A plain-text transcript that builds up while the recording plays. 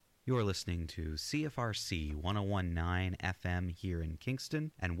You're listening to CFRC 1019 FM here in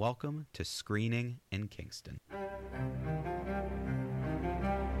Kingston, and welcome to Screening in Kingston.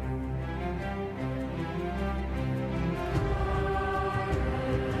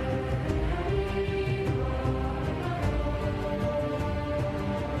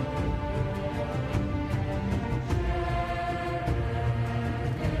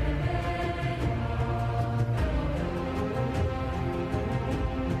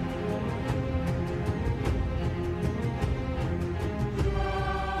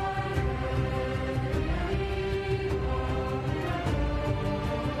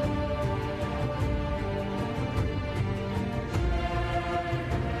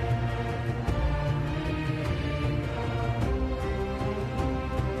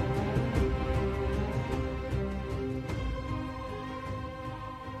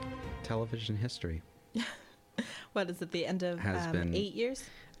 Television history. What is it, the end of Has been 8 years?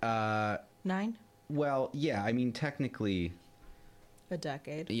 9? Well, yeah, I mean, technically... A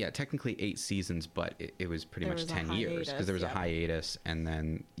decade. Yeah, technically 8 seasons, but it was pretty There much was a 10 years because there was a hiatus, hiatus, and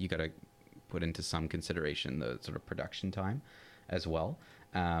then you got to put into some consideration the sort of production time as well.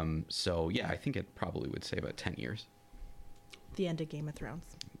 So, yeah, I think it probably would say about 10 years. The end of Game of Thrones.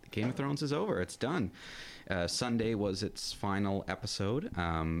 Game of Thrones is over. It's done. Sunday was its final episode,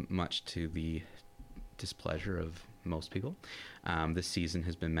 much to the displeasure of most people. This season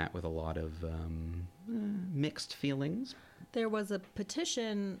has been met with a lot of mixed feelings. There was a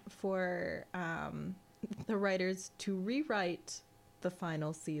petition for the writers to rewrite the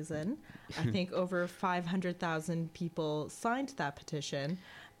final season. I think over 500,000 people signed that petition.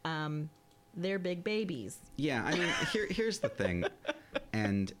 They're big babies. Yeah, I mean, here's the thing,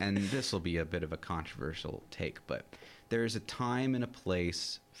 and this will be a bit of a controversial take, but there's a time and a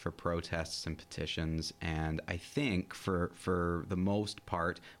place for protests and petitions, and I think for the most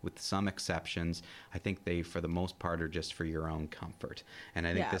part, with some exceptions, I think they, for the most part, are just for your own comfort. And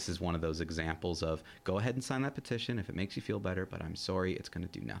I think this is one of those examples of, go ahead and sign that petition if it makes you feel better, but I'm sorry, it's going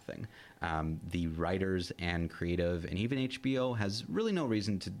to do nothing. The writers and creative, and even HBO, has really no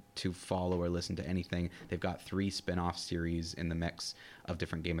reason to follow or listen to anything. They've got 3 spin-off series in the mix of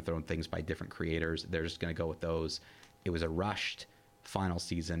different Game of Thrones things by different creators. They're just going to go with those. It was a rushed final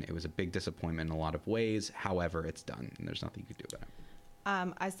season. It was a big disappointment in a lot of ways. However, it's done, and there's nothing you could do about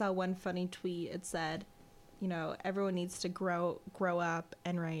it. I saw one funny tweet. It said, you know, everyone needs to grow up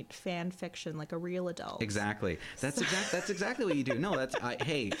and write fan fiction like a real adult. Exactly. That's exactly what you do. No,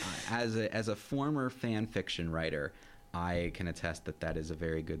 as a former fan fiction writer, I can attest that is a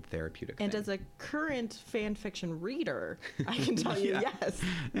very good therapeutic thing. And as a current fan fiction reader, I can tell you, yes.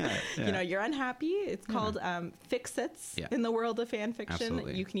 Yeah. You know, you're unhappy. It's called fix-its in the world of fan fiction.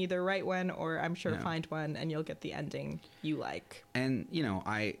 Absolutely. You can either write one or, I'm sure, find one, and you'll get the ending you like. And, you know,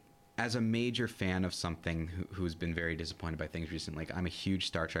 as a major fan of something who's been very disappointed by things recently, like I'm a huge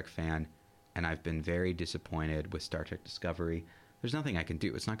Star Trek fan, and I've been very disappointed with Star Trek Discovery. There's nothing I can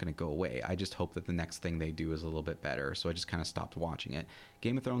do. It's not going to go away. I just hope that the next thing they do is a little bit better. So I just kind of stopped watching it.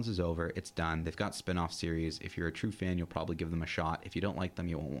 Game of Thrones is over. It's done. They've got spin-off series. If you're a true fan, you'll probably give them a shot. If you don't like them,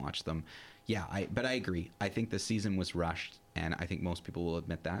 you won't watch them. Yeah, but I agree. I think the season was rushed, and I think most people will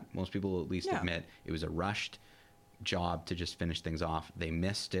admit that. Most people will at least admit it was a rushed job to just finish things off. They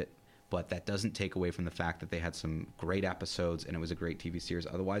missed it, but that doesn't take away from the fact that they had some great episodes, and it was a great TV series.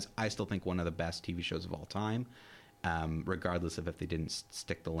 Otherwise, I still think one of the best TV shows of all time. Regardless of if they didn't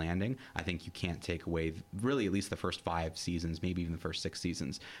stick the landing, I think you can't take away, really, at least the first 5 seasons, maybe even the first 6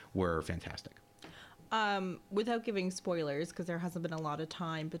 seasons were fantastic. Without giving spoilers, because there hasn't been a lot of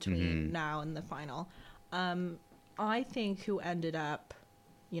time between now and the final, I think who ended up,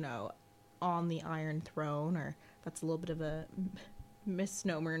 you know, on the Iron Throne, or that's a little bit of a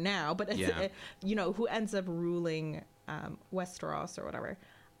misnomer now, but it's, you know, who ends up ruling Westeros or whatever,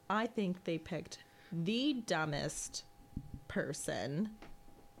 I think they picked the dumbest person.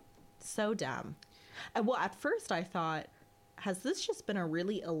 So dumb. And well, at first I thought, has this just been a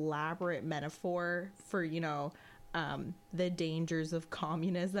really elaborate metaphor for, you know, the dangers of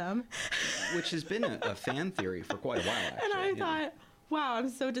communism? Which has been a fan theory for quite a while, actually. And I thought, wow, I'm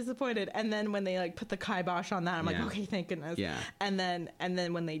so disappointed. And then when they like put the kibosh on that, I'm like, okay, thank goodness. Yeah. And then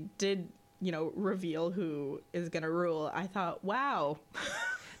when they did, you know, reveal who is going to rule, I thought, wow.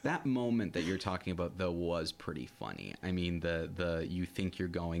 That moment that you're talking about, though, was pretty funny. I mean, the you think you're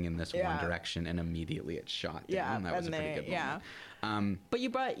going in this one direction, and immediately it's shot down. That was a pretty good moment. But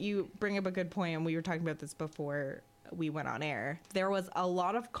you bring up a good point, and we were talking about this before we went on air. There was a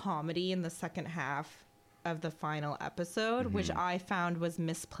lot of comedy in the second half of the final episode, which I found was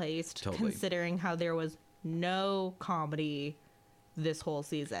misplaced, considering how there was no comedy this whole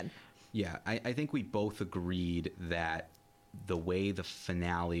season. Yeah, I think we both agreed that the way the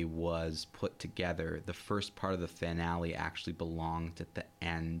finale was put together, the first part of the finale actually belonged at the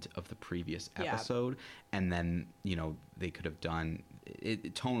end of the previous episode. And then, they could have done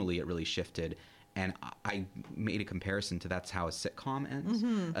it tonally, it really shifted. And I made a comparison to that's how a sitcom ends.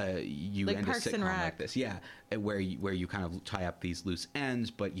 You Like end Parks a and sitcom Rec. like this, yeah, where you kind of tie up these loose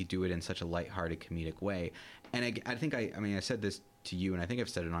ends, but you do it in such a lighthearted, comedic way. And I think I said this to you, and I think I've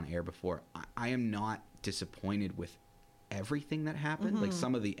said it on air before. I am not disappointed with everything that happened. Like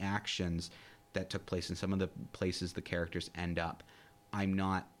some of the actions that took place and some of the places the characters end up, I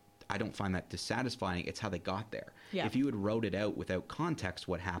don't find that dissatisfying. It's how they got there. Yeah. If you had wrote it out without context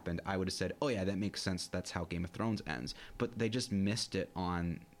what happened, I would have said, oh yeah, that makes sense. That's how Game of Thrones ends. But they just missed it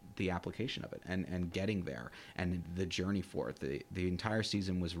on the application of it and getting there and the journey for it. The entire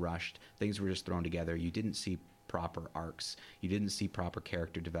season was rushed. Things were just thrown together. You didn't see proper arcs. You didn't see proper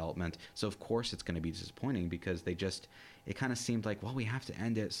character development. So of course it's going to be disappointing because it kind of seemed like, well, we have to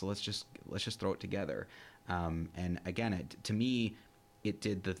end it, so let's just throw it together. And again, to me,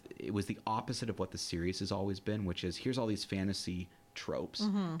 it was the opposite of what the series has always been, which is here's all these fantasy tropes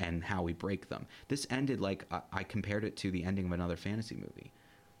and how we break them. This ended like I compared it to the ending of another fantasy movie.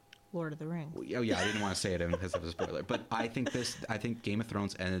 Lord of the Rings. Oh yeah, I didn't want to say it because it was a spoiler, but I think Game of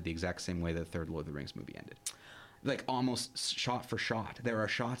Thrones ended the exact same way the third Lord of the Rings movie ended. Like almost shot for shot. There are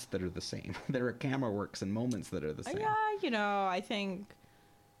shots that are the same. There are camera works and moments that are the same. Yeah, I think,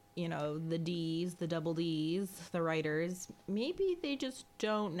 the Ds, the double Ds, the writers, maybe they just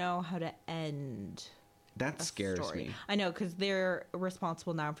don't know how to end That scares story. me. I know, because they're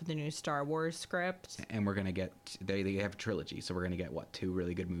responsible now for the new Star Wars script. And we're going to get, they have a trilogy, so we're going to get, 2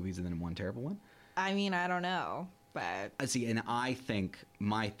 really good movies and then 1 terrible one? I mean, I don't know, but... See, and I think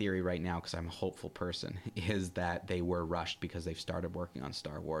my theory right now, because I'm a hopeful person, is that they were rushed because they've started working on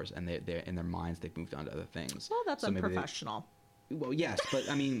Star Wars, and they're in their minds, they've moved on to other things. Well, that's So maybe unprofessional. Well, yes, but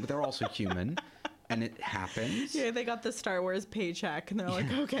I mean, they're also human, and it happens. Yeah, they got the Star Wars paycheck, and they're like,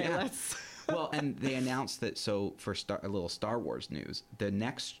 okay, Yeah. let's... Well, and they announced that, so for a little Star Wars news, the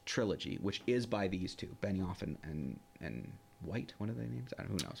next trilogy, which is by these two, Benioff and White, what are their names? I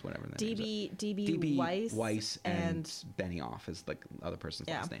don't know, who knows, whatever their names are. DB Weiss and Benioff is like the other person's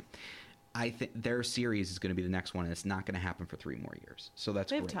Yeah. last name. I think their series is going to be the next one, and it's not going to happen for 3 more years. So that's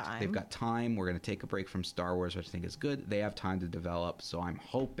They have great. time. They've got time. We're going to take a break from Star Wars, which I think is good. They have time to develop, so I'm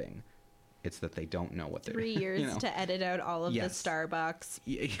hoping it's that they don't know what they're 3 years to edit out all of Yes. the Starbucks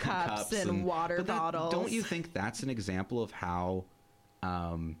Yeah, cups and water but bottles. Don't you think that's an example of how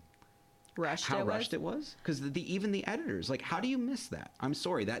rushed it was? Because even the editors, like, how do you miss that? I'm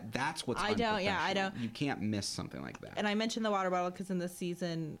sorry, that's what's I don't- yeah, I unprofessional. don't- You can't miss something like that. And I mentioned the water bottle because in the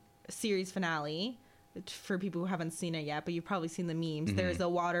series finale, for people who haven't seen it yet, but you've probably seen the memes, there's a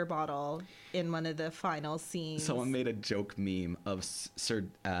water bottle in one of the final scenes. Someone made a joke meme of Sir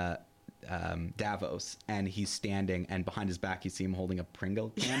Davos, and he's standing, and behind his back you see him holding a Pringle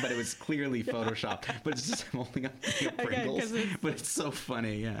can, but it was clearly photoshopped. But it's just him holding up Pringles. 'cause it's- But it's so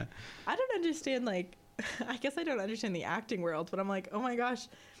funny, yeah. I don't understand, like, I guess I don't understand the acting world, but I'm like, oh my gosh,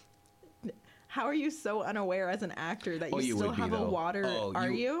 how are you so unaware as an actor that you still would be, have a though. water? Are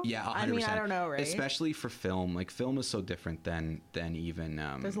you? Yeah, 100%. I mean, I don't know, right? Especially for film. Like, film is so different than even...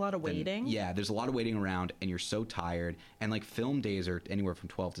 There's a lot of waiting. Yeah, there's a lot of waiting around, and you're so tired. And, like, film days are anywhere from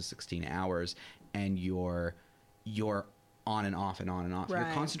 12 to 16 hours, and you're on and off and on and off. Right.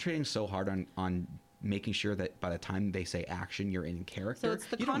 You're concentrating so hard on making sure that by the time they say action, you're in character. So it's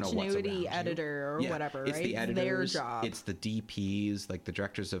the You don't know what's continuity around you. editor or whatever, It's right? the It's editors, their job. It's the DPs, like the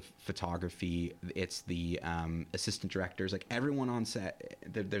directors of photography. It's the assistant directors, like everyone on set.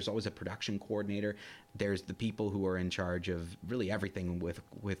 There's always a production coordinator. There's the people who are in charge of really everything with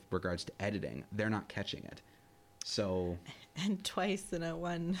regards to editing. They're not catching it. So And twice in a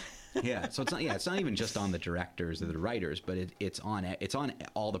one. yeah, so it's not even just on the directors or the writers, but it's on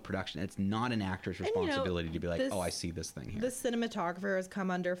all the production. It's not an actor's responsibility to be like, I see this thing here. The cinematographer has come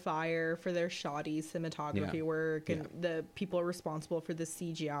under fire for their shoddy cinematography work, and the people responsible for the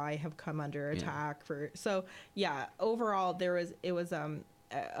CGI have come under attack for. So yeah, overall it was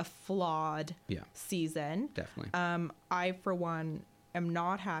a flawed season. Definitely. I for one am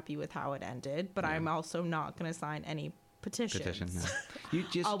not happy with how it ended, but I'm also not going to sign any petitions. No. You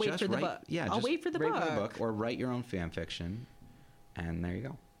just I'll wait for the book. Yeah, I'll just wait for the book. or write your own fan fiction, and there you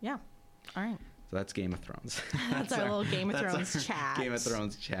go. Yeah. All right. So that's Game of Thrones. That's our little Game of Thrones chat. Game of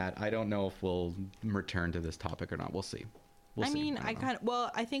Thrones chat. I don't know if we'll return to this topic or not. We'll see.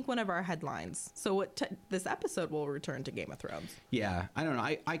 I think one of our headlines. So this episode will return to Game of Thrones. Yeah, I don't know.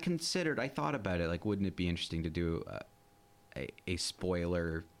 I thought about it. Like, wouldn't it be interesting to do a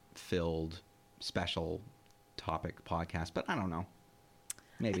spoiler filled special topic podcast, but I don't know.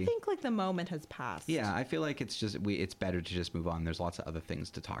 Maybe. I think like the moment has passed. Yeah, I feel like it's better to just move on. There's lots of other things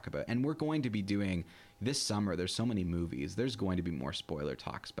to talk about. And we're going to be doing this summer, there's so many movies. There's going to be more spoiler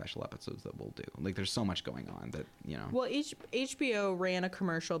talk special episodes that we'll do. Like there's so much going on that, you know. Well, HBO ran a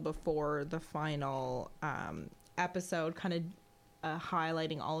commercial before the final episode, kind of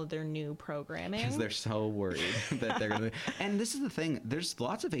highlighting all of their new programming. Because they're so worried that they're going to... And this is the thing. There's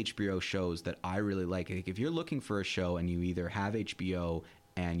lots of HBO shows that I really like. Like if you're looking for a show and you either have HBO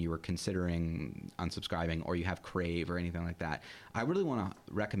and you were considering unsubscribing, or you have Crave or anything like that, I really want to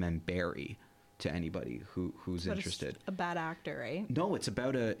recommend Barry to anybody who's interested. A bad actor, right? No, it's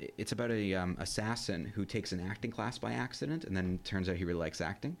about a assassin who takes an acting class by accident, and then turns out he really likes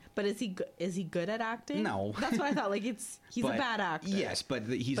acting. But is he good at acting? No, that's what I thought. Like he's a bad actor. Yes, but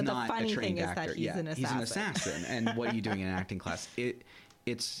he's not a trained actor. He's an assassin. He's an assassin. And what are you doing in an acting class?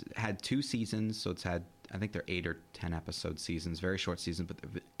 It's had 2 seasons, so it's had, I think they're 8 or 10 episode seasons, very short seasons, but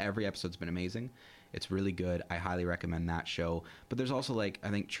every episode's been amazing. It's really good. I highly recommend that show. But there's also like, I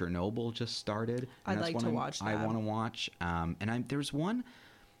think Chernobyl just started. I'd like to watch that. I want to watch. And there's one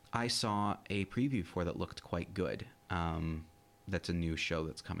I saw a preview for that looked quite good. That's a new show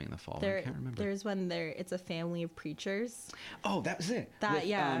that's coming in the fall. I can't remember. There's one there. It's a family of preachers. Oh, that was it. With,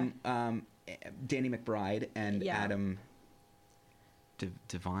 Danny McBride and yeah. Adam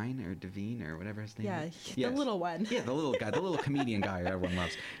Devine or whatever his name is. Yeah, the little one. Yeah, the little guy, the little comedian guy everyone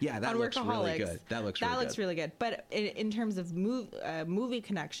loves. Yeah, that looks really good. That looks really good. But in terms of movie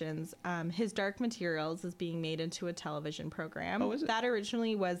connections, his Dark Materials is being made into a television program. Oh, is it? That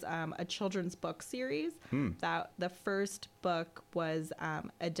originally was a children's book series. That the first book was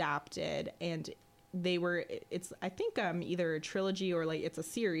adapted, and it's I think either a trilogy or like it's a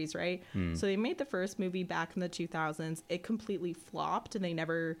series, right? So they made the first movie back in the 2000s. It completely flopped and they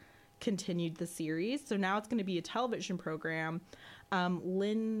never continued the series. So now it's going to be a television program.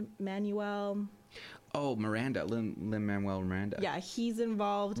 Lin-Manuel Miranda. Yeah, he's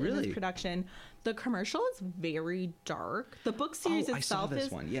involved in this production. The commercial is very dark. The book series itself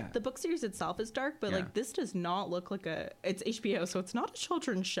The book series itself is dark, but like this does not look like it's HBO, so it's not a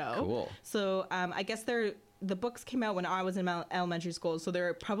children's show. Cool. So I guess the books came out when I was in elementary school, so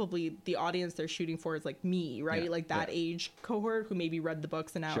they're probably the audience they're shooting for is like me, right? Like that age cohort who maybe read the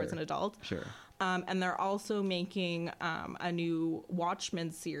books and now is an adult. Sure. And they're also making a new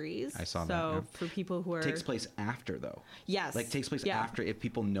Watchmen series. I saw that. So for people who are... Takes place after, though. Yes. Like, takes place after. If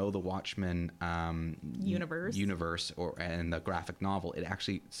people know the Watchmen universe and the graphic novel, it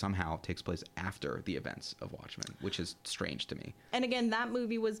actually somehow takes place after the events of Watchmen, which is strange to me. And again, that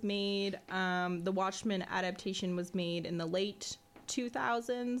movie was made... the Watchmen adaptation was made in the late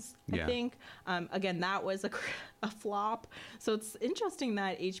 2000s, I think. Again, that was a flop. So it's interesting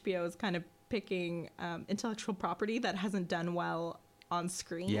that HBO is kind of picking intellectual property that hasn't done well on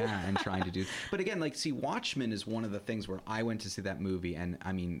screen. Yeah, and trying to do... But again, like, see, Watchmen is one of the things where I went to see that movie, and,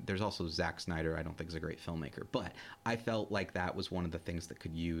 I mean, there's also Zack Snyder, I don't think is a great filmmaker, but I felt like that was one of the things that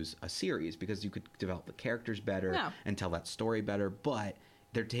could use a series, because you could develop the characters better and tell that story better, but...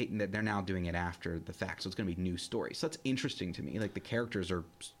 They're now doing it after the fact, so it's going to be new stories. So that's interesting to me. Like the characters are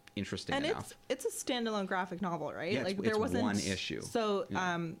interesting enough. And it's a standalone graphic novel, right? Yeah, like there wasn't one issue. So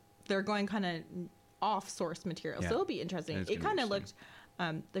they're going kind of off source material. So it'll be interesting. It kind of looked.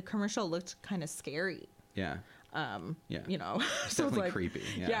 The commercial looked kind of scary. Yeah. You know, it's so definitely it's like, creepy.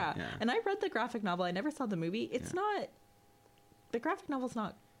 Yeah. And I read the graphic novel. I never saw the movie. It's not. The graphic novel's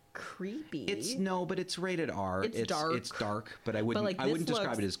not creepy. But it's rated R. It's dark, but I wouldn't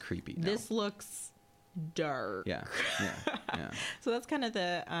describe it as creepy. No. This looks dark. Yeah. So that's kind of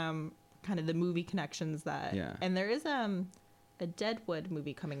the movie connections that. Yeah. And there is a Deadwood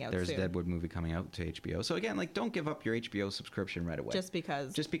movie coming out. There's a Deadwood movie coming out to HBO. So again, like, don't give up your HBO subscription right away. Just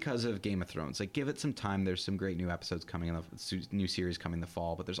because of Game of Thrones. Like, give it some time. There's some great new episodes coming in new series coming in the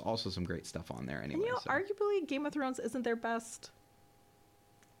fall, but there's also some great stuff on there anyway. And arguably Game of Thrones isn't their best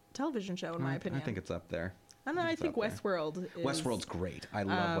television show, in my opinion. I think it's up there. And then I think Westworld is... Westworld's great. I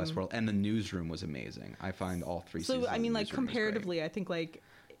love Westworld. And The Newsroom was amazing. I find all 3 seasons. So, I mean, like, comparatively, I think, like,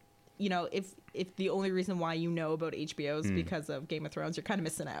 you know, if the only reason why you know about HBO is because of Game of Thrones, you're kind of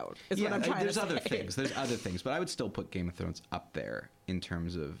missing out, is what I'm trying to say. There's other things. But I would still put Game of Thrones up there in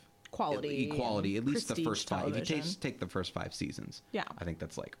terms of... Equality, at least the first 5. Television. If you take the first 5 seasons, I think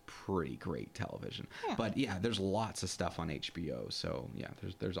that's like pretty great television. Yeah. But yeah, there's lots of stuff on HBO, so yeah,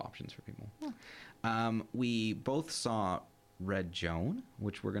 there's options for people. Yeah. We both saw Red Joan,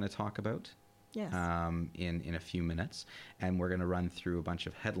 which we're going to talk about. Yes. In a few minutes, and we're going to run through a bunch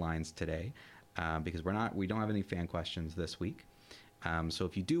of headlines today. because we don't have any fan questions this week. So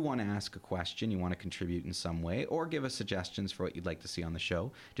if you do want to ask a question, you want to contribute in some way, or give us suggestions for what you'd like to see on the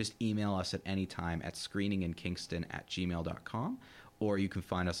show, just email us at any time at screeninginkingston@gmail.com, or you can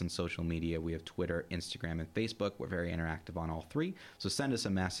find us on social media. We have Twitter, Instagram, and Facebook. We're very interactive on all three. So send us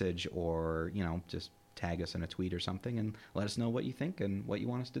a message, or, just tag us in a tweet or something and let us know what you think and what you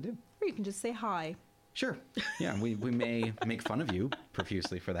want us to do. Or you can just say hi. Sure. Yeah, we may make fun of you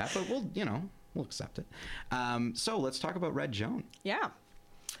profusely for that, but we'll accept it. So let's talk about Red Joan. Yeah.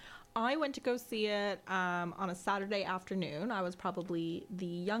 I went to go see it on a Saturday afternoon. I was probably the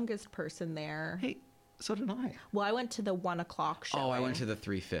youngest person there. Hey, so did I. Well, I went to the 1:00 show. Oh, I went to the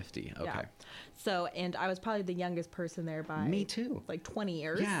 3:50. Okay. Yeah. So, and I was probably the youngest person there by... Me too. Like 20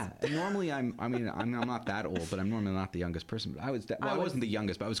 years. Yeah. And normally I'm not that old, but I'm normally not the youngest person. But I wasn't the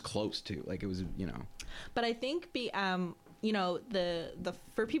youngest, but I was close to. Like, it was, But I think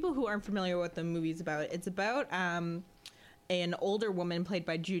for people who aren't familiar with what the movie's about, it's about an older woman played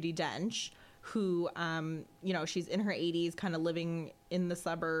by Judi Dench who, she's in her 80s, kind of living in the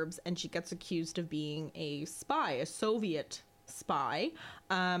suburbs, and she gets accused of being a spy, a Soviet spy.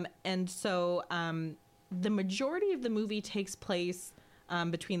 And so the majority of the movie takes place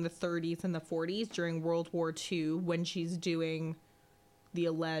between the 30s and the 40s during World War II, when she's doing the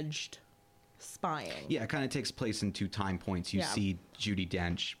alleged spying. Yeah, it kind of takes place in two time points. You see Judi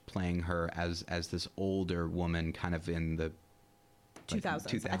Dench playing her as this older woman, kind of in the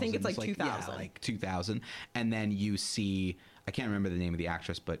 2000s. I think it's like 2000. Yeah, like 2000. And then you see, I can't remember the name of the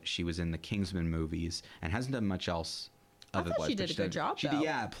actress, but she was in the Kingsman movies and hasn't done much else. I thought she did a good job, though.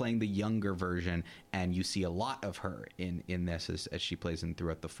 Yeah, playing the younger version, and you see a lot of her in this as she plays in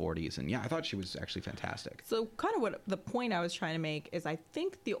throughout the 40s. And yeah, I thought she was actually fantastic. So kind of what the point I was trying to make is, I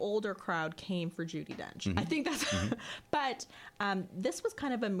think the older crowd came for Judi Dench. Mm-hmm. I think that's... Mm-hmm. But this was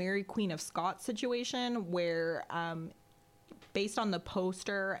kind of a Mary Queen of Scots situation where... based on the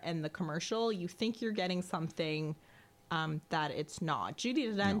poster and the commercial, you think you're getting something that it's not.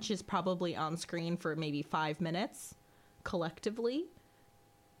 Judi Dench is probably on screen for maybe 5 minutes collectively.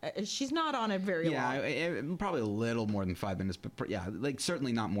 She's not on it very long. Yeah, probably a little more than 5 minutes, but like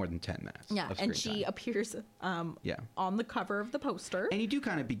certainly not more than 10 minutes. Yeah, and she appears on the cover of the poster. And you do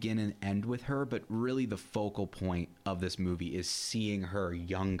kind of begin and end with her, but really the focal point of this movie is seeing her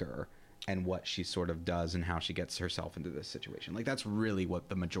younger and what she sort of does and how she gets herself into this situation. Like, that's really what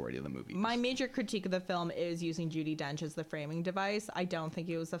the majority of the movie is. My major critique of the film is using Judi Dench as the framing device. I don't think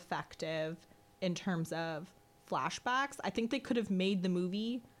it was effective in terms of flashbacks. I think they could have made the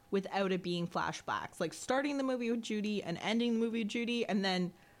movie without it being flashbacks. Like, starting the movie with Judi and ending the movie with Judi, and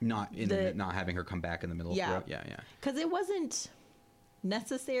then... Not having her come back in the middle. Yeah. Yeah. Because it wasn't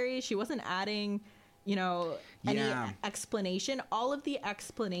necessary. She wasn't adding... any explanation. All of the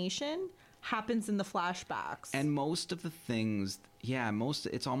explanation happens in the flashbacks. And most of the things,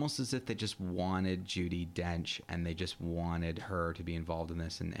 it's almost as if they just wanted Judi Dench and they just wanted her to be involved in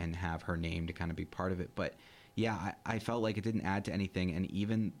this and have her name to kind of be part of it. But I felt like it didn't add to anything. And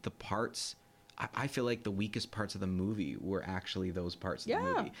even the parts, I feel like the weakest parts of the movie were actually those parts of the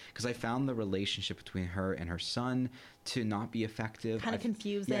movie. Because I found the relationship between her and her son to not be effective. Kind of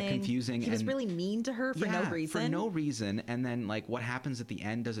confusing. Yeah, confusing. He was really mean to her for no reason. For no reason. And then, like, what happens at the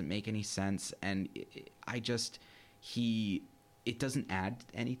end doesn't make any sense. And it doesn't add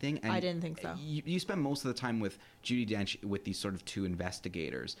anything. And I didn't think so. You spend most of the time with Judi Dench with these sort of two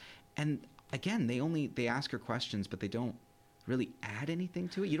investigators. And, again, they ask her questions, but they don't really add anything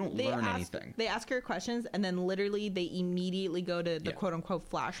to it. You don't learn anything. They ask her questions, and then literally they immediately go to the quote-unquote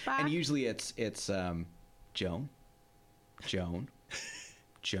flashback. And usually it's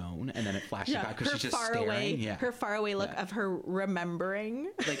Joan, and then it flashes back because she's just staring. Her faraway look of her remembering.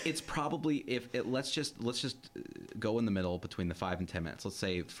 Like, it's probably let's just go in the middle between the 5 and 10 minutes. Let's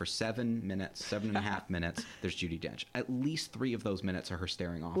say for 7 minutes, 7.5 minutes, there's Judi Dench. At least 3 of those minutes are her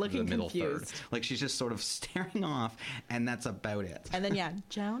staring off in the middle third. Like, she's just sort of staring off, and that's about it. And then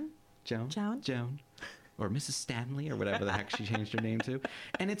Joan, or Mrs. Stanley, or whatever the heck she changed her name to.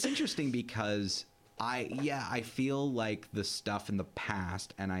 And it's interesting because I feel like the stuff in the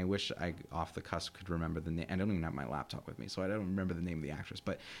past, and I wish I off the cusp could remember the name. I don't even have my laptop with me, so I don't remember the name of the actress.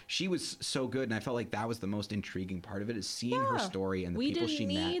 But she was so good, and I felt like that was the most intriguing part of it, is seeing her story and the people she met.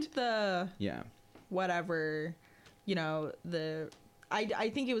 We didn't need the whatever, I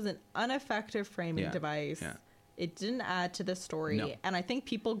think it was an ineffective framing device. Yeah. It didn't add to the story. No. And I think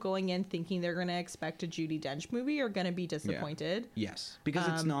people going in thinking they're going to expect a Judi Dench movie are going to be disappointed. Yeah. Yes.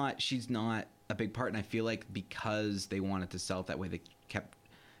 Because she's not a big part. And I feel like because they wanted to sell it that way, they kept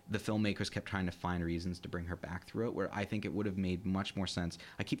the filmmakers kept trying to find reasons to bring her back through it, where I think it would have made much more sense.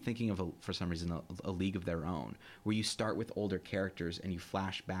 I keep thinking of, for some reason, a League of Their Own, where you start with older characters and you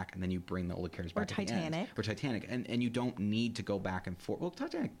flash back and then you bring the older characters back. Or Titanic. And you don't need to go back and forth. Well,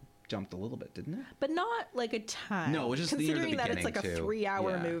 Titanic jumped a little bit, didn't it? But not like a ton. No, it was just considering near the that it's like a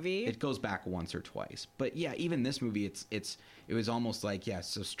 3-hour movie. It goes back once or twice. But yeah, even this movie, it was almost like,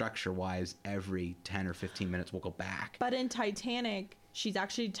 so structure-wise, every 10 or 15 minutes we'll go back. But in Titanic, she's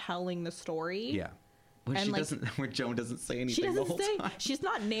actually telling the story. Yeah. Where Joan doesn't say anything the whole time. She's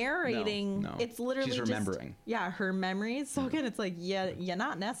not narrating. No. It's literally she's remembering. Her memories. So again, it's like, you're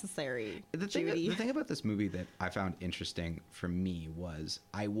not necessary. The thing about this movie that I found interesting for me was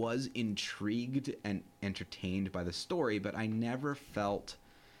I was intrigued and entertained by the story, but I never felt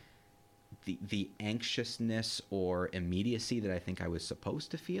the anxiousness or immediacy that I think I was supposed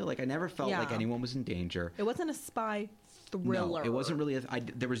to feel. Like I never felt like anyone was in danger. It wasn't a spy thriller. No, it wasn't really.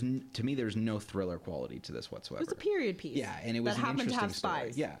 There was no thriller quality to this whatsoever. It was a period piece. Yeah, and it was an interesting story.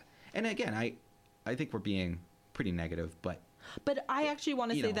 Spies. Yeah, and again, I think we're being pretty negative, but I actually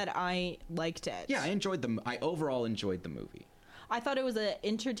want to say that I liked it. Yeah, I overall enjoyed the movie. I thought it was an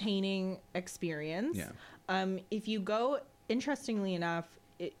entertaining experience. Yeah. If you go, interestingly enough,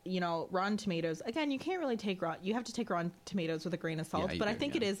 Rotten Tomatoes, again, you can't really you have to take Rotten Tomatoes with a grain of salt, but I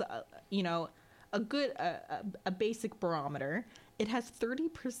think it is, a good, a basic barometer. It has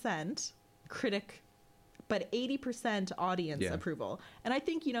 30% critic, but 80% audience approval. And I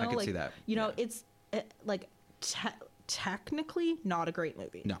think, I can see that. It's like technically not a great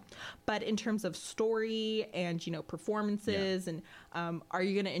movie. No. But in terms of story and, performances and are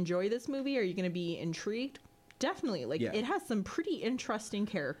you going to enjoy this movie? Are you going to be intrigued? Definitely. It has some pretty interesting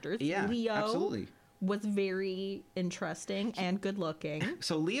characters. Yeah, Leo absolutely. Was very interesting and good looking.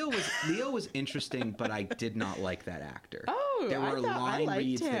 So Leo was interesting, but I did not like that actor. Oh, there were line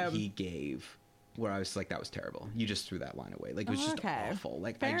reads him. that he gave where I was like, that was terrible. You just threw that line away. Like it was just awful.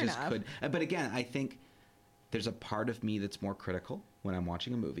 Like Fair I just enough. could. But again, I think there's a part of me that's more critical when I'm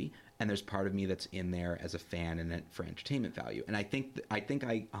watching a movie, and there's part of me that's in there as a fan and for entertainment value. And I think I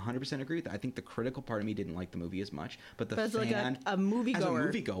 100% agree with that. I think the critical part of me didn't like the movie as much, but the fan, like a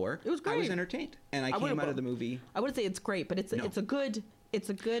moviegoer, it was great. I was entertained, and I came out of the movie. I wouldn't say it's great, but it's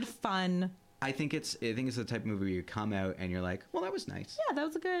a good fun. I think it's the type of movie where you come out and you're like, well, that was nice. Yeah, that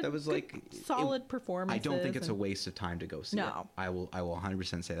was a good. That was like solid performance. I don't think it's a waste of time to go see it. No. I will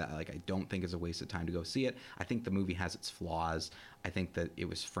 100% say that. Like, I don't think it's a waste of time to go see it. I think the movie has its flaws. I think that it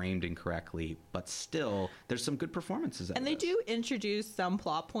was framed incorrectly, but still, there's some good performances. And they do introduce some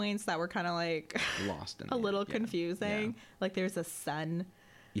plot points that were kind of like lost in a little confusing. Yeah. Like there's a son.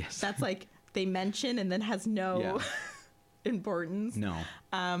 Yes. That's like they mention and then has no importance. No.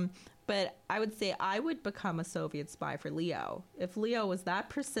 But I would say I would become a Soviet spy for Leo. If Leo was that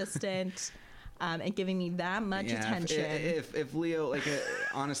persistent and giving me that much attention. If Leo,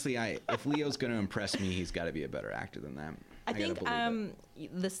 honestly, if Leo's going to impress me, he's got to be a better actor than that. I think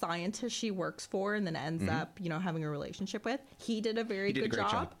the scientist she works for and then ends up, having a relationship with, he did a very good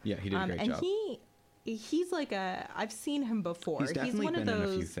job. Yeah, he did a great job. And he's like I've seen him before. He's definitely one been of those,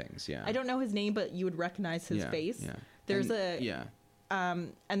 in a few things, yeah. I don't know his name, but you would recognize his face. Yeah. There's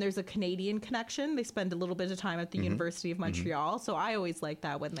and there's a Canadian connection. They spend a little bit of time at the University of Montreal, so I always like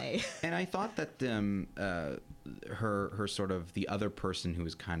that when they. And I thought that her sort of the other person who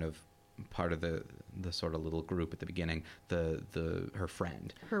was kind of part of the sort of little group at the beginning, her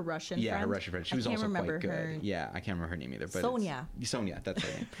friend, her Russian friend. Her Russian friend. She was also quite good. Yeah, I can't remember her name either. But Sonia, that's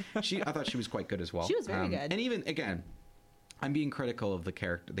her name. I thought she was quite good as well. She was very good. And even again, I'm being critical of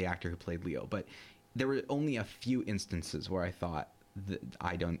the actor who played Leo, but there were only a few instances where I thought.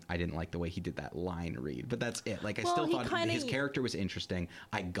 I didn't like the way he did that line read, but that's it. Like I still thought his character was interesting.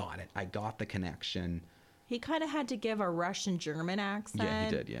 I got it. I got the connection. He kind of had to give a Russian-German accent. Yeah,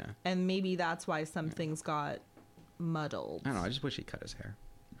 he did. Yeah, and maybe that's why some things got muddled. I don't know. I just wish he cut his hair.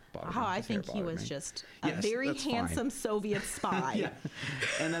 I think he was just a very handsome Soviet spy. Yeah,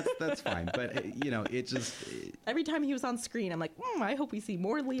 and that's fine. But it just every time he was on screen, I'm like, I hope we see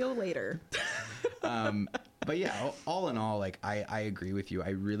more Leo later. But yeah, all in all, like I agree with you. I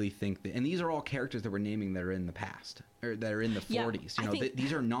really think that, and these are all characters that we're naming that are in the past or that are in the 40s.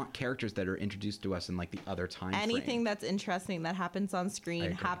 These are not characters that are introduced to us in like the other time. Anything that's interesting that happens on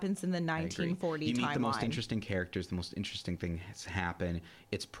screen happens in the 1940 You meet timeline. the most interesting characters. The most interesting things happen.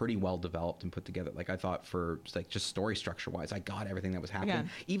 It's pretty well developed and put together. Like I thought for like just story structure wise, I got everything that was happening.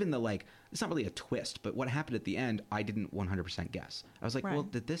 Yeah. Even the it's not really a twist, but what happened at the end, I didn't 100% guess. I was like, well,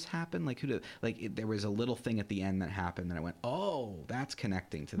 did this happen? Like there was a little thing at the end that happened that I went, oh, that's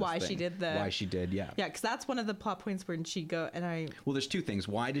connecting to this Why thing. she did Why she did, yeah. Yeah, because that's one of the plot points when she Well, there's two things.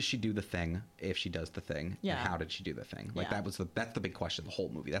 Why does she do the thing if she does the thing? Yeah. And how did she do the thing? Like, Yeah. that's the big question of the whole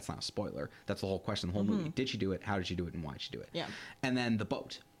movie. That's not a spoiler. That's the whole question of the whole movie. Did she do it? How did she do it? And why did she do it? Yeah. And then the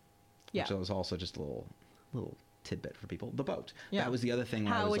boat. Yeah. Which was also just a little tidbit for people. The boat. Yeah. That was the other thing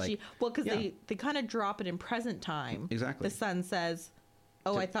where I how was was like, she? Well, because yeah. they kind of drop it in present time. Exactly. The son says,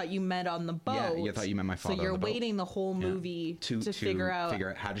 "Oh, To- I thought you met on the boat." Yeah, you thought you met my father So you're on the boat. waiting the whole Yeah. movie to figure out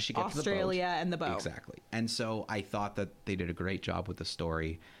how did she get Australia to the boat. and the boat. Exactly. And so I thought that they did a great job with the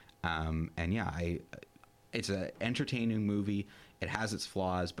story. And yeah, it's an entertaining movie. It has its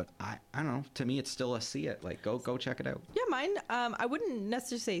flaws, but I don't know. To me, it's still a see it. Like, go check it out. Yeah, mine. I wouldn't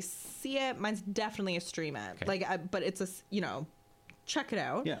necessarily say see it. Mine's definitely a stream it. Okay. Like, but it's check it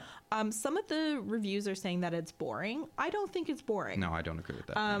out. Yeah. Some of the reviews are saying that it's boring. I don't think it's boring. No, I don't agree with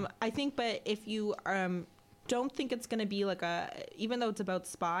that. No. I think, but if you don't think it's going to be like even though it's about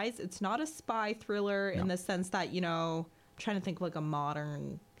spies, it's not a spy thriller in No. the sense that, I'm trying to think of like a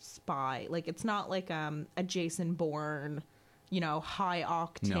modern spy. Like, it's not like a Jason Bourne, high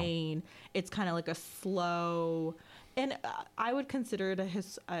octane. It's kind of like a slow, and I would consider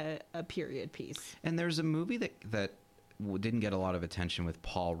it a period piece. And there's a movie that didn't get a lot of attention with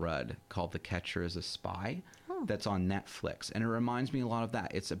Paul Rudd called The Catcher is a Spy. That's on Netflix, and it reminds me a lot of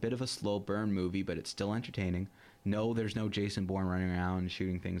that. It's a bit of a slow burn movie, but it's still entertaining. No, there's no Jason Bourne running around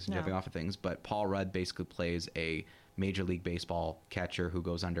shooting things and jumping off of things, but Paul Rudd basically plays a Major League Baseball catcher who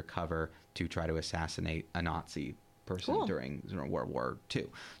goes undercover to try to assassinate a Nazi person during World War II.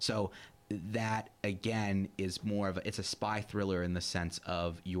 So that again is more of it's a spy thriller in the sense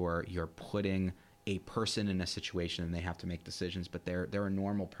of you're putting a person in a situation and they have to make decisions, but they're a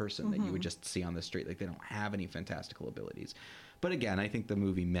normal person that you would just see on the street. Like, they don't have any fantastical abilities. But again, I think the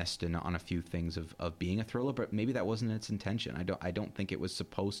movie missed on a few things of being a thriller, but maybe that wasn't its intention. I don't think it was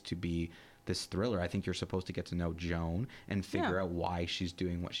supposed to be this thriller. I think you're supposed to get to know Joan and figure out why she's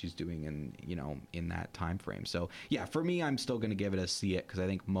doing what she's doing in that time frame. So yeah, for me, I'm still going to give it a see it, because I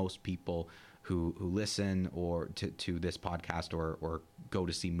think most people who listen or to this podcast or go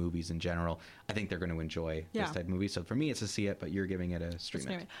to see movies in general, I think they're going to enjoy this type of movie. So for me, it's a see it, but you're giving it a stream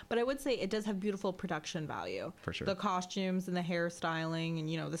it. But I would say it does have beautiful production value. For sure. The costumes and the hairstyling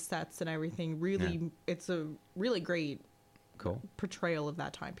and, the sets and everything, really, it's a really great portrayal of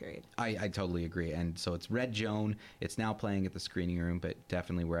that time period. I totally agree. And so it's Red Joan. It's now playing at the Screening Room, but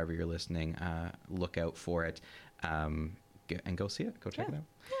definitely wherever you're listening, look out for it. And go see it. Go check it out.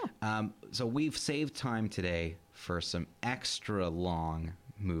 Yeah. So we've saved time today for some extra long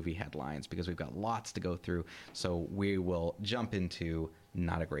movie headlines because we've got lots to go through. So we will jump into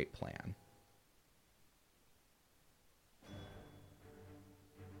Not a Great Plan.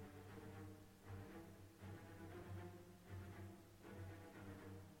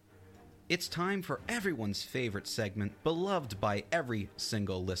 It's time for everyone's favorite segment, beloved by every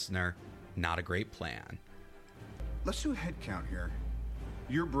single listener, Not a Great Plan. Let's do a head count here.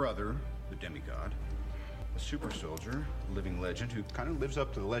 Your brother, the demigod, a super soldier, a living legend who kind of lives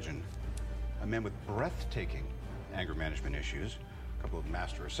up to the legend, a man with breathtaking anger management issues, a couple of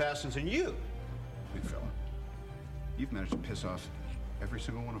master assassins, and you, big fella. You've managed to piss off every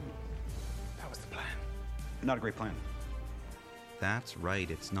single one of them. That was the plan. Not a great plan. That's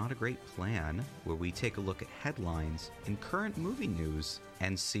right, it's Not a Great Plan, where we take a look at headlines in current movie news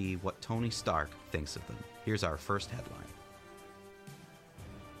and see what Tony Stark thinks of them. Here's our first headline.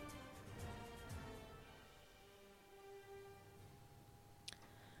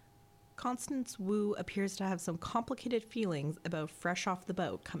 Constance Wu appears to have some complicated feelings about Fresh Off the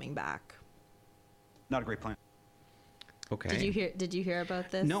Boat coming back. Not a great plan. Okay. Did you hear about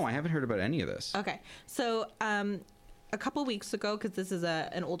this? No, I haven't heard about any of this. Okay. So, a couple weeks ago, because this is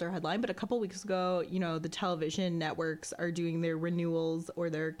an older headline, but a couple weeks ago, the television networks are doing their renewals or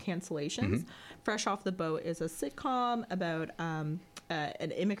their cancellations. Fresh Off the Boat is a sitcom about an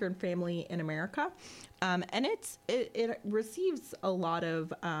immigrant family in America, and it receives a lot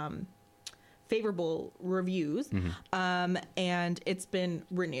of favorable reviews, and it's been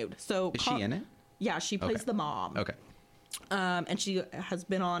renewed. So is she in it? Yeah, she plays the mom. Okay. And she has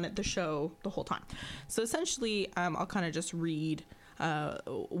been on the show the whole time. So essentially, I'll kind of just read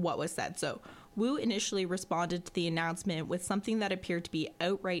what was said. So Wu initially responded to the announcement with something that appeared to be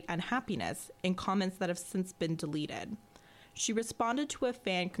outright unhappiness in comments that have since been deleted. She responded to a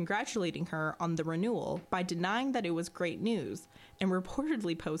fan congratulating her on the renewal by denying that it was great news and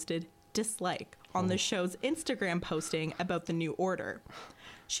reportedly posted dislike on the show's Instagram posting about the new order.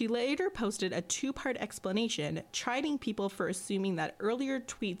 She later posted a 2-part explanation, chiding people for assuming that earlier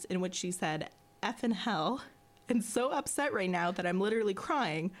tweets in which she said "effing hell" and so upset right now that I'm literally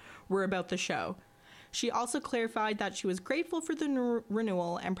crying were about the show. She also clarified that she was grateful for the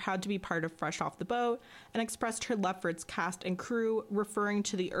renewal and proud to be part of Fresh Off the Boat, and expressed her love for its cast and crew, referring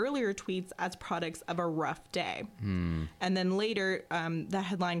to the earlier tweets as products of a rough day. And then later, the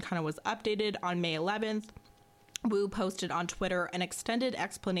headline kind of was updated on May 11th. Wu posted on Twitter an extended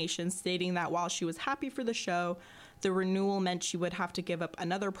explanation stating that while she was happy for the show, the renewal meant she would have to give up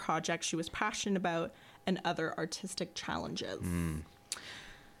another project she was passionate about and other artistic challenges.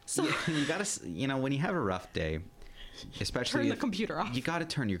 So you gotta, when you have a rough day, especially turn the computer off. You gotta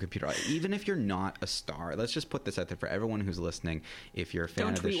turn your computer off, even if you're not a star. Let's just put this out there for everyone who's listening. If you're a fan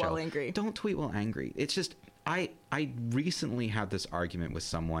Don't of the tweet show, while angry. Don't tweet while angry. It's just I recently had this argument with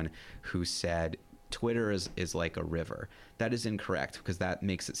someone who said Twitter is like a river. That is incorrect, because that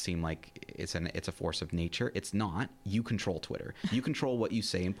makes it seem like it's a force of nature. It's not. You control Twitter. You control what you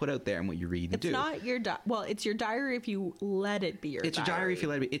say and put out there and what you read and it's do. not your it's your diary if you let it be your It's a diary if you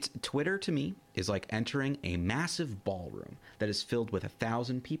let it be. It's Twitter to me is like entering a massive ballroom that is filled with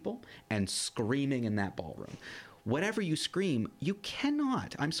 1,000 people and screaming in that ballroom. Whatever you scream, you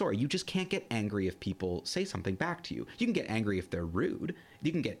cannot. I'm sorry, you just can't get angry if people say something back to you. You can get angry if they're rude.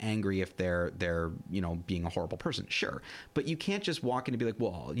 You can get angry if they're being a horrible person. Sure, but you can't just walk in and be like,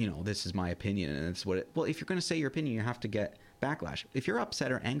 well, this is my opinion and it's what it. Well, if you're going to say your opinion, you have to get backlash. If you're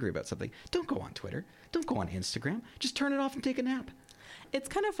upset or angry about something, don't go on Twitter. Don't go on Instagram. Just turn it off and take a nap. It's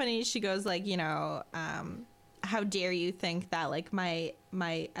kind of funny. She goes like, how dare you think that like my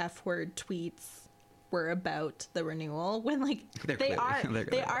F word tweets were about the renewal when like they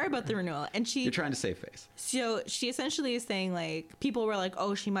are about the renewal. And you're trying to save face. So she essentially is saying like people were like,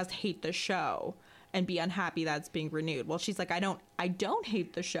 oh, she must hate the show and be unhappy that it's being renewed. Well, she's like, I don't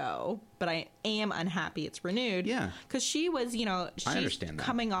hate the show, but I am unhappy it's renewed. Yeah, because she was she's I understand that.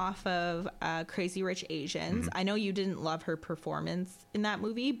 Coming off of Crazy Rich Asians. I know you didn't love her performance in that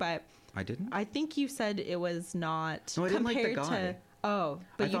movie, but I didn't. I think you said it was not. No, I didn't like the guy. Oh,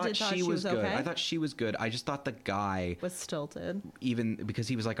 but you did thought she was good. okay? I thought she was good. I just thought the guy was stilted, even because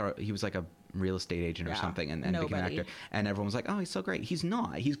he was like a real estate agent or something, and became an actor. And everyone was like, "Oh, he's so great." He's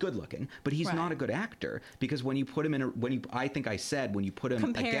not. He's good looking, but he's not a good actor, because when you put him in I think I said when you put him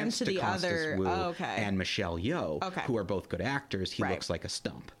against DeCosta Wu and Michelle Yeoh, who are both good actors, he looks like a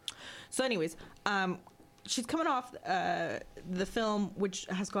stump. So, anyways, she's coming off the film, which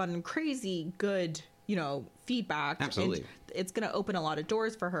has gotten crazy good, feedback. Absolutely. And it's going to open a lot of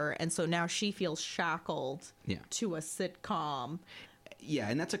doors for her. And so now she feels shackled to a sitcom. Yeah,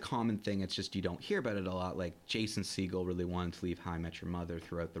 and that's a common thing. It's just you don't hear about it a lot. Like Jason Segel really wanted to leave How I Met Your Mother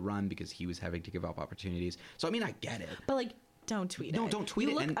throughout the run because he was having to give up opportunities. So, I mean, I get it. But, like, don't tweet it. No, don't tweet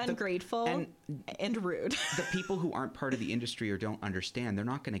it. You look ungrateful and rude. The people who aren't part of the industry or don't understand, they're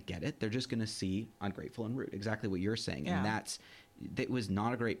not going to get it. They're just going to see ungrateful and rude. Exactly what you're saying. Yeah. And that was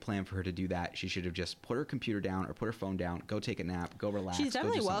not a great plan for her to do that. She should have just put her computer down or put her phone down, go take a nap, go relax. She's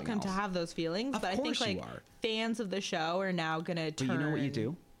definitely welcome to have those feelings, but I think like fans of the show are now going to turn. But you know what you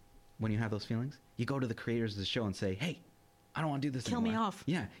do when you have those feelings? You go to the creators of the show and say, hey, I don't want to do this anymore. Kill me off.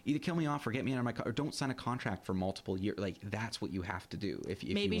 Yeah, either kill me off or get me out of my car, or don't sign a contract for multiple years. Like, that's what you have to do if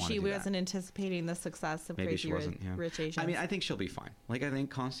maybe you want to do she wasn't anticipating the success of Crazy Rich Asians. I mean, I think she'll be fine. Like, I think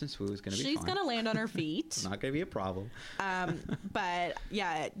Constance Wu is going to be fine. She's going to land on her feet. It's not going to be a problem. But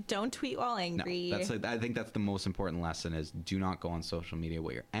yeah, don't tweet while angry. No, I think that's the most important lesson: is do not go on social media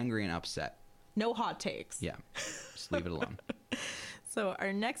while you're angry and upset. No hot takes. Yeah, just leave it alone. So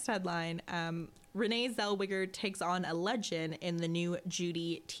our next headline. Renee Zellweger takes on a legend in the new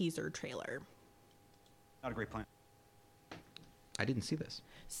Judy teaser trailer. Not a great plan. I didn't see this.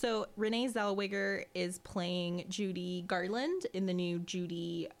 So Renee Zellweger is playing Judy Garland in the new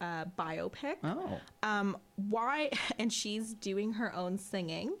Judy biopic. Oh. Why? And she's doing her own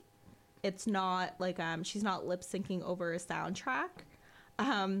singing. It's not like she's not lip syncing over a soundtrack.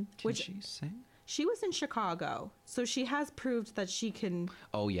 Can she sing? She was in Chicago, so she has proved that she can.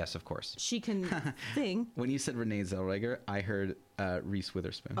 Oh yes, of course. She can sing. When you said Renee Zellweger, I heard Reese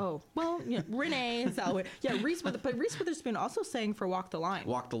Witherspoon. Oh well, yeah, Renee Zellweger. Yeah, but Reese Witherspoon also sang for "Walk the Line."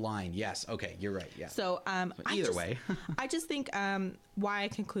 Walk the Line. Yes. Okay, you're right. Yeah. So either way, I just think why I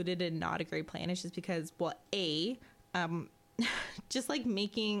concluded it not a great plan is just because just like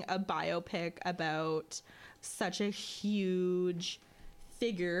making a biopic about such a huge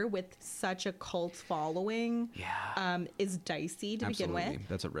figure with such a cult following is dicey to begin with.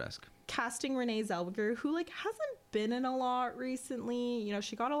 That's a risk. Casting Renee Zellweger, who like hasn't been in a lot recently,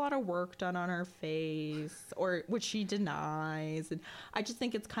 she got a lot of work done on her face, or which she denies, and I just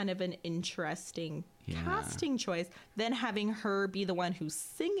think it's kind of an interesting Yeah. casting choice than having her be the one who's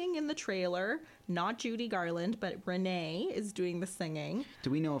singing in the trailer. Not Judy Garland, but Renee is doing the singing. Do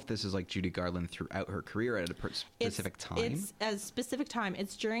we know if this is like Judy Garland throughout her career at a specific time? It's a specific time.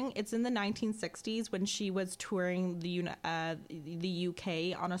 It's in the 1960s when she was touring the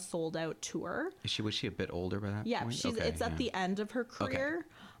UK on a sold out tour. Was she a bit older by that Yeah, point? it's at the end of her career.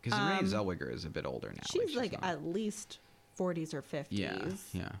 Because Renee Zellweger is a bit older now. She's like not- at least 40s or 50s.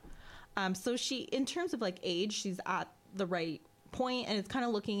 Yeah. So she, in terms of like age, she's at the right point, and it's kind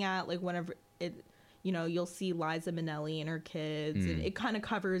of looking at like whenever it, you'll see Liza Minnelli and her kids, and it kind of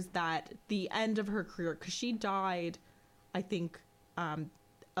covers the end of her career, because she died, I think,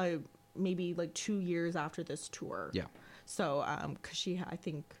 maybe like 2 years after this tour. Yeah. So, because she, I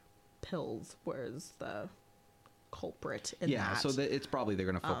think, pills was the culprit in that. Yeah, so it's probably they're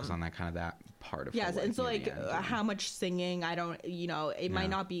going to focus on that kind of that part of yes, her life and so near like the end. how much singing, I don't, it might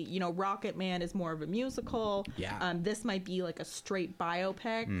not be, Rocket Man is more of a musical. Yeah. This might be like a straight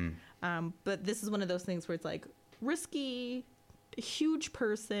biopic. But this is one of those things where it's like risky, huge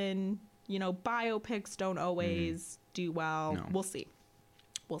person, biopics don't always do well. No. We'll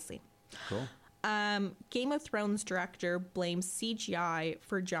see. Cool. Game of Thrones director blames CGI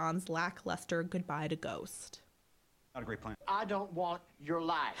for Jon's lackluster goodbye to Ghost. Not a great plan. I don't want your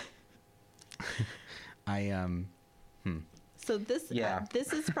life. So this Yeah.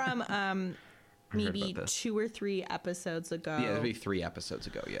 this is from maybe about this. 2 or 3 episodes ago. Yeah, it'll be 3 episodes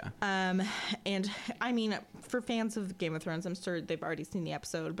ago, yeah. And I mean, for fans of Game of Thrones, I'm sure they've already seen the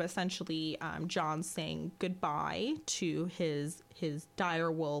episode, but essentially Jon's saying goodbye to his dire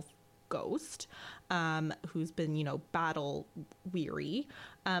wolf Ghost, who's been, battle weary.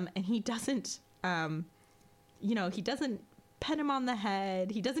 And he doesn't, he doesn't pet him on the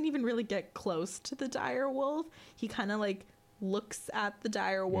head. He doesn't even really get close to the dire wolf. He kind of like looks at the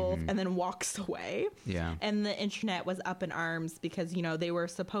dire wolf and then walks away. Yeah. And the internet was up in arms because, they were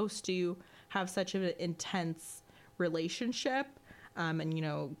supposed to have such an intense relationship.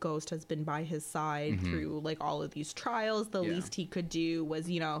 And, Ghost has been by his side through like all of these trials. The least he could do was,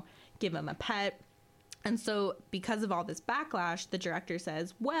 give him a pet. And so because of all this backlash, the director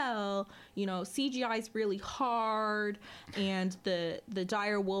says, well, CGI is really hard, and the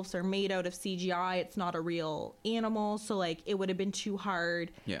dire wolves are made out of CGI. It's not a real animal. So like it would have been too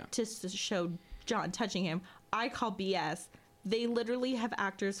hard to show Jon touching him. I call BS. They literally have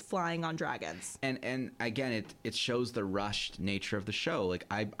actors flying on dragons. And again, it shows the rushed nature of the show. Like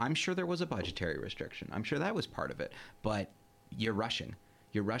I'm sure there was a budgetary restriction. I'm sure that was part of it. But you're rushing.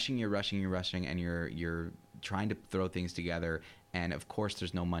 You're rushing, and you're trying to throw things together. And of course,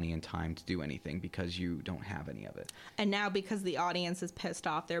 there's no money and time to do anything because you don't have any of it. And now because the audience is pissed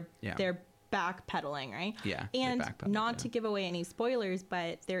off, they're backpedaling, right? Yeah. And not to give away any spoilers,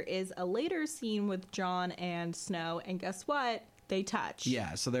 but there is a later scene with Jon and Snow, and guess what? They touch.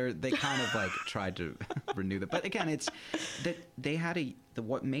 Yeah, so they kind of like tried to renew that. But again, it's that they had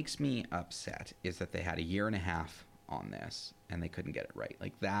what makes me upset is that they had a year and a half on this and they couldn't get it right.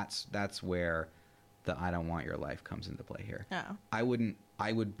 Like that's where the I don't want your life comes into play here. Oh. I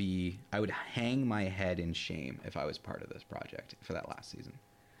would hang my head in shame if I was part of this project for that last season.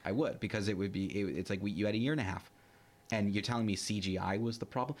 I would, because it's like you had a year and a half and you're telling me CGI was the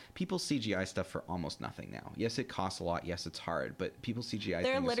problem. People CGI stuff for almost nothing now. Yes, it costs a lot. Yes, it's hard, but people CGI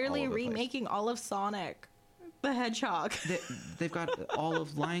They're things literally all over the place. remaking all of Sonic the Hedgehog. They've got all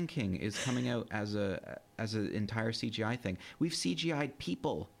of Lion King is coming out as an entire CGI thing. We've CGI'd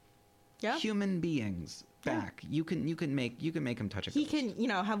people, human beings back. You can make them touch a He ghost. can,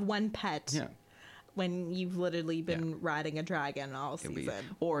 have one pet. Yeah. When you've literally been riding a dragon all season.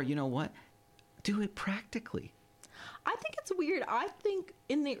 Or you know what? Do it practically. I think it's weird. I think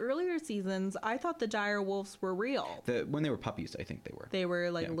in the earlier seasons, I thought the dire wolves were real. When they were puppies, I think they were. They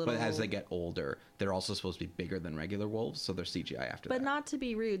were like little. But as they get older, they're also supposed to be bigger than regular wolves, so they're CGI after that. But not to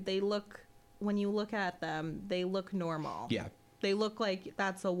be rude, when you look at them, they look normal. Yeah. They look like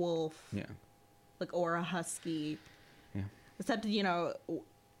that's a wolf. Yeah. Or a husky. Yeah. Except,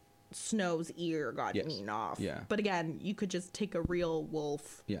 Snow's ear got eaten off. Yeah. But again, you could just take a real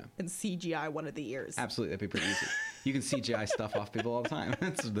wolf and CGI one of the ears. Absolutely, that'd be pretty easy. You can CGI stuff off people all the time.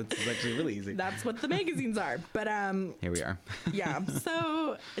 That's actually really easy. That's what the magazines are. But here we are. Yeah.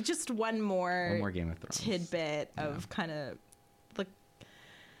 So just one more Game of Thrones tidbit of kind of like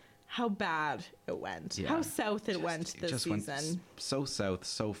how bad it went, how south it went this season. Went so south,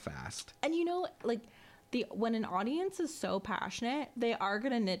 so fast. And when an audience is so passionate, they are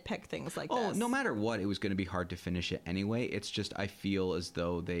going to nitpick things like this. Oh, no matter what, it was going to be hard to finish it anyway. It's just I feel as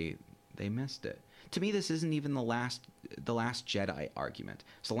though they missed it. To me, this isn't even the last Jedi argument.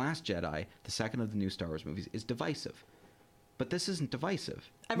 So, The Last Jedi, the second of the new Star Wars movies, is divisive. But this isn't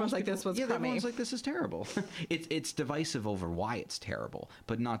divisive. Everyone's like, this was crummy. Everyone's like, this is terrible. It's divisive over why it's terrible,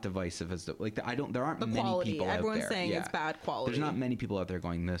 but not divisive as there aren't The many quality. people out there. Everyone's saying it's bad quality. There's not many people out there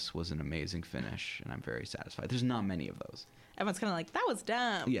going, this was an amazing finish, and I'm very satisfied. There's not many of those. Everyone's kind of like, that was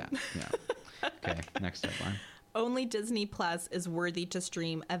dumb. Yeah. Okay, next headline. Only Disney Plus is worthy to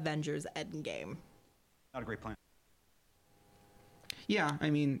stream Avengers Endgame. Not a great plan. Yeah, I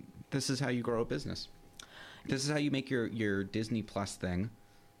mean, this is how you grow a business. This is how you make your Disney Plus thing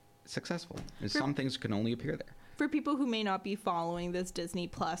successful. Some things can only appear there. For people who may not be following this Disney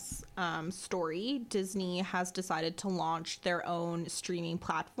Plus story, Disney has decided to launch their own streaming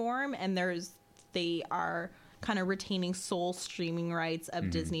platform, and they are kind of retaining sole streaming rights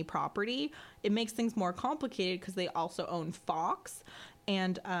of Disney property. It makes things more complicated because they also own Fox.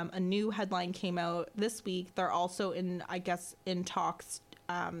 And a new headline came out this week. They're also in talks.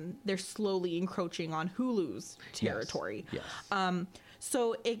 They're slowly encroaching on Hulu's territory. Yes.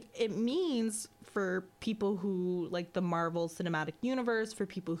 So it means for people who like the Marvel Cinematic Universe, for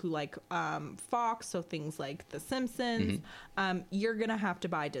people who like Fox, so things like The Simpsons, you're going to have to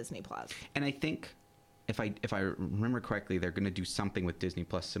buy Disney Plus. And I think if I remember correctly, they're going to do something with Disney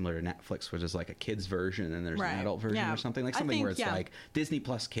Plus similar to Netflix, which is like a kids version and there's an adult version or something. Like something where it's like Disney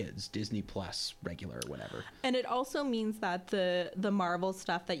Plus Kids, Disney Plus regular, whatever. And it also means that the Marvel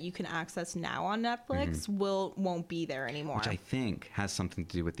stuff that you can access now on Netflix won't be there anymore. Which I think has something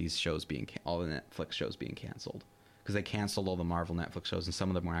to do with these shows all the Netflix shows being canceled. Because they canceled all the Marvel Netflix shows, and some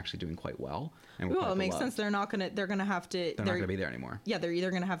of them were actually doing quite well. And it makes sense. They're not gonna have to. They're not gonna be there anymore. Yeah, they're either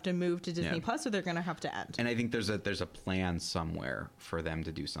gonna have to move to Disney Plus, or they're gonna have to end. And I think there's a plan somewhere for them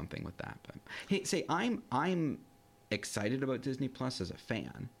to do something with that. But hey, I'm excited about Disney Plus as a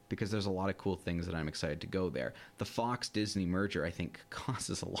fan because there's a lot of cool things that I'm excited to go there. The Fox Disney merger, I think,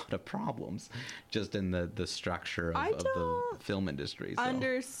 causes a lot of problems just in the structure of the film industry. So.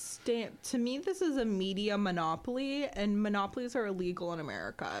 Understand. To me, this is a media monopoly, and monopolies are illegal in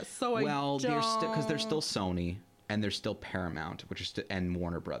America. So because there's still Sony. And there's still Paramount, and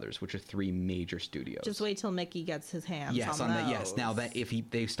Warner Brothers, which are three major studios. Just wait till Mickey gets his hands on that. those. Yes, now that if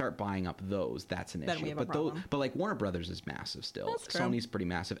they start buying up those, that's an then issue. We have a problem. But like Warner Brothers is massive still. That's true. Sony's pretty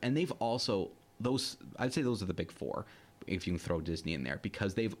massive, and they've also I'd say those are the big four, if you can throw Disney in there,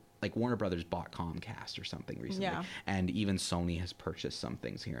 because they've like Warner Brothers bought Comcast or something recently, and even Sony has purchased some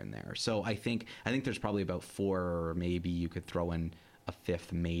things here and there. So I think there's probably about four, or maybe you could throw in a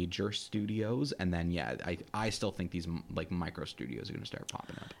fifth major studios, and then I still think these like micro studios are going to start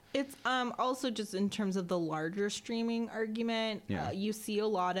popping up. It's also just in terms of the larger streaming argument, you see a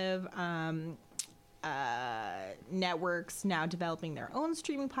lot of networks now developing their own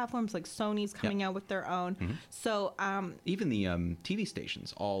streaming platforms, like Sony's coming out with their own. So even the TV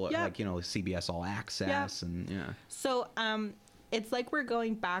stations, all like CBS All Access, and so it's like we're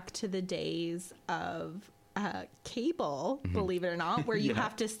going back to the days of cable, believe it or not, where you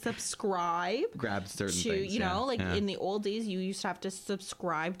have to subscribe, grab certain to things, in the old days you used to have to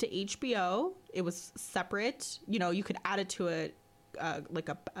subscribe to HBO. It was separate, you could add it to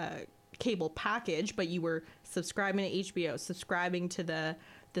a cable package, but you were subscribing to HBO, subscribing to the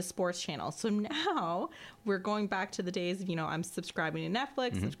sports channel. So now we're going back to the days of I'm subscribing to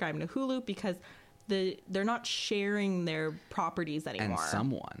Netflix, subscribing to Hulu, because they're not sharing their properties anymore. And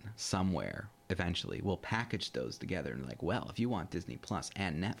someone somewhere eventually will package those together and like, well, if you want Disney Plus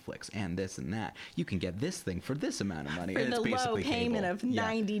and Netflix and this and that, you can get this thing for this amount of money. For and the it's basically low payment cable. of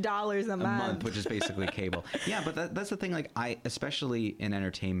 $90 a month, which is basically cable. Yeah, but that's the thing. Like, especially in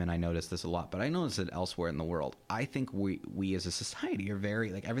entertainment, I notice this a lot, but I notice it elsewhere in the world. I think we as a society are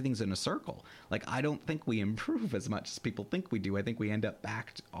very like everything's in a circle. Like, I don't think we improve as much as people think we do. I think we end up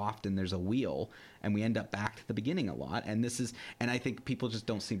back often. There's a wheel, and we end up back to the beginning a lot. And I think people just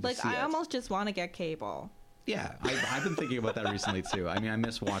don't seem to see it. I almost just want to get cable. Yeah, I've been thinking about that recently too. I mean, I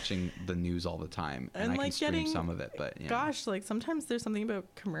miss watching the news all the time, and I can stream some of it. But gosh, like sometimes there's something about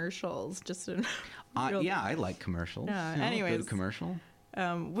commercials. Just I like commercials. Yeah. Anyways, good commercial.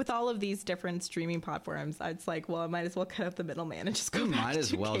 With all of these different streaming platforms, it's like, well, I might as well cut out the middleman and just go.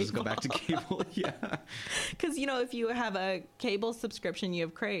 Just go back to cable. Yeah. Because if you have a cable subscription, you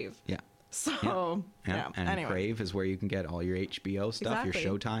have Crave. Yeah. So and anyway. Crave is where you can get all your HBO stuff, your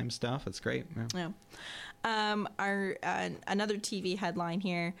Showtime stuff. It's great. Yeah. Our another TV headline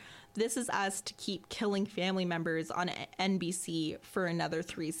here. This Is Us to keep killing family members on NBC for another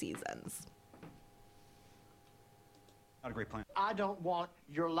 3 seasons. Not a great plan. I don't want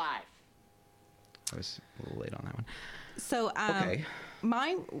your life. I was a little late on that one. So okay.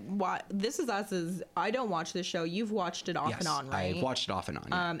 This Is Us is, I don't watch this show. You've watched it off and on, right? I've watched it off and on.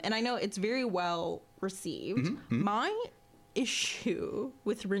 Yeah. And I know it's very well received. My issue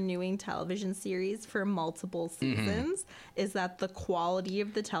with renewing television series for multiple seasons is that the quality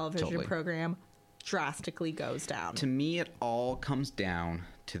of the television program drastically goes down. To me, it all comes down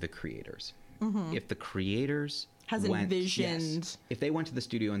to the creators. If the creators envisioned, if they went to the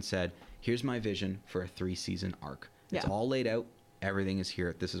studio and said, here's my vision for a 3-season arc. It's all laid out. Everything is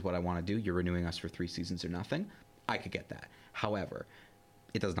here. This is what I want to do. You're renewing us for 3 seasons or nothing. I could get that. However,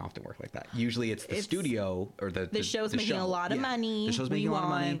 it doesn't often work like that. Usually it's the studio or the show's making a lot of money. The show's making a lot of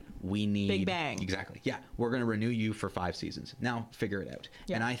money. We need Big Bang. Exactly. Yeah. We're going to renew you for 5 seasons. Now figure it out.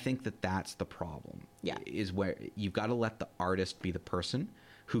 Yeah. And I think that that's the problem. Yeah. Is where you've got to let the artist be the person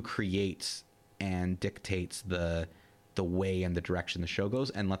who creates and dictates the way and the direction the show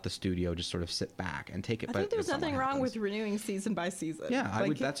goes, and let the studio just sort of sit back and take it. I think there's nothing wrong with renewing season by season. Yeah, I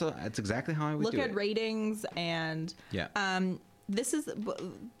would. That's exactly how I would look do it. at ratings and this is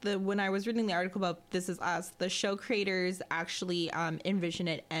when I was reading the article about This Is Us, the show creators actually envision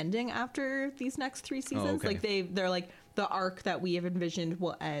it ending after these next 3 seasons. okay. Like they're like, the arc that we have envisioned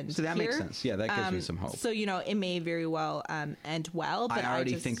will end. So that makes sense. Yeah, that gives me some hope. So it may very well end well. But I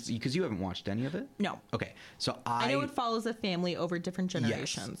already think, because you haven't watched any of it. No. Okay, so I know it follows a family over different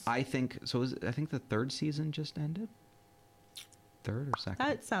generations. Yes, I think so. I think the 3rd season just ended. 3rd or 2nd?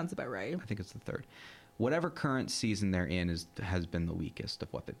 That sounds about right. I think it's the 3rd. Whatever current season they're in has been the weakest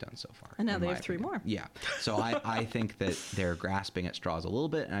of what they've done so far. And now they have 3 more. Yeah. So I think that they're grasping at straws a little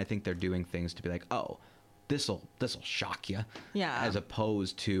bit, and I think they're doing things to be like, oh, this'll shock you. Yeah. As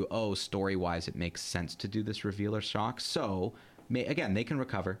opposed to, oh, story-wise, it makes sense to do this reveal or shock. So, again, they can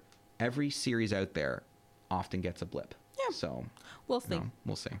recover. Every series out there often gets a blip. Yeah. So, we'll see.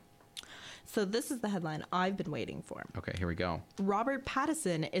 We'll see. So this is the headline I've been waiting for. Okay, here we go. Robert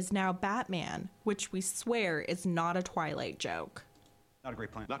Pattinson is now Batman, which we swear is not a Twilight joke. Not a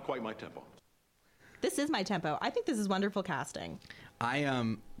great plan. Not quite my tempo. This is my tempo. I think this is wonderful casting.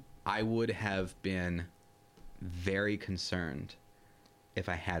 I would have been very concerned if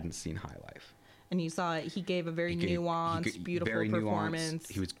I hadn't seen High Life. And you saw it. He gave a very nuanced, beautiful performance.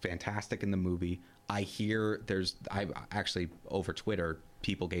 He was fantastic in the movie. I hear I actually, over Twitter,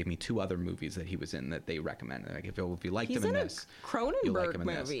 people gave me 2 other movies that he was in that they recommended. Like, if you liked him in this, Cronenberg you'll like him in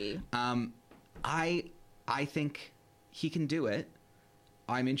movie. This. I think he can do it.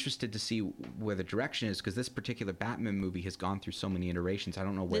 I'm interested to see where the direction is, because this particular Batman movie has gone through so many iterations. I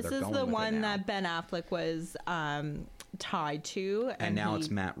don't know where they're going with it now. This is the one that Ben Affleck was tied to. And now it's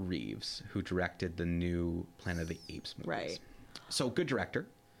Matt Reeves, who directed the new Planet of the Apes movies. Right. So good director.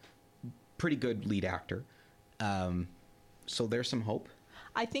 Pretty good lead actor. So there's some hope.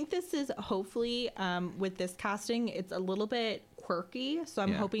 I think this is hopefully, with this casting, it's a little bit quirky. So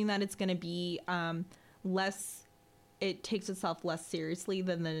I'm hoping that it's going to be less... It takes itself less seriously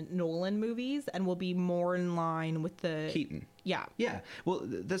than the Nolan movies, and will be more in line with the Keaton. Yeah. Yeah. Well,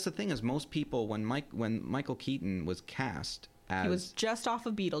 that's the thing, is most people, when Michael Keaton was cast as... He was just off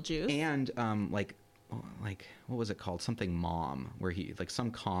of Beetlejuice. And like what was it called? Something Mom, where he, like,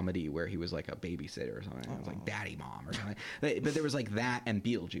 some comedy where he was like a babysitter or something. It was like Daddy Mom or something. But there was like that and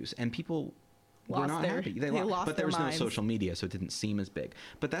Beetlejuice, and people were not happy. They lost but there was minds. No social media, so it didn't seem as big.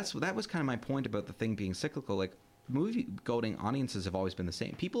 But that was kind of my point about the thing being cyclical. Like, movie going audiences have always been the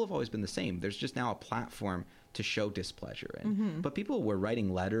same. People have always been the same. There's just now a platform to show displeasure in. But people were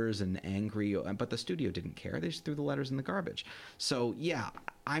writing letters and angry, but the studio didn't care. They just threw the letters in the garbage. So yeah,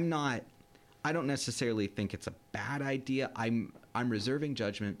 I don't necessarily think it's a bad idea. I'm reserving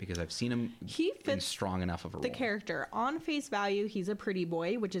judgment because I've seen him in strong enough of a role. The character, on face value, he's a pretty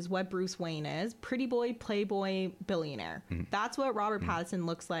boy, which is what Bruce Wayne is. Pretty boy, playboy, billionaire. That's what Robert Pattinson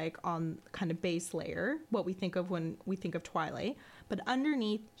looks like on kind of base layer, what we think of when we think of Twilight. But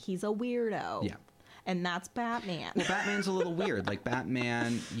underneath, he's a weirdo. Yeah. And that's Batman. Well, Batman's a little weird. Like,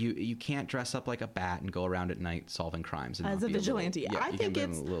 Batman, you can't dress up like a bat and go around at night solving crimes and as a vigilante. I think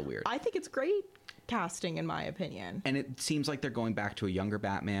it's a little weird. I think it's great casting, in my opinion. And it seems like they're going back to a younger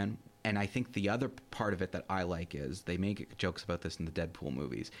Batman. And I think the other part of it that I like is they make jokes about this in the Deadpool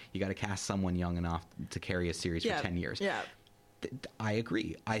movies. You got to cast someone young enough to carry a series for 10 years. Yeah. I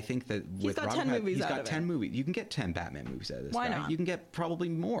agree. I think that with got Robert 10 movies he's out got of 10 it. movies. You can get 10 Batman movies out of this guy. Why not? You can get probably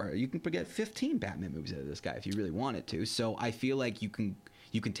more. You can get 15 Batman movies out of this guy if you really wanted to. So I feel like you can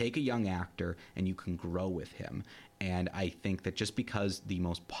take a young actor and you can grow with him. And I think that just because the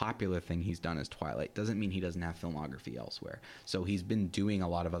most popular thing he's done is Twilight doesn't mean he doesn't have filmography elsewhere. So he's been doing a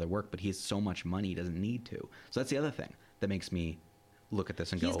lot of other work, but he has so much money he doesn't need to. So that's the other thing that makes me look at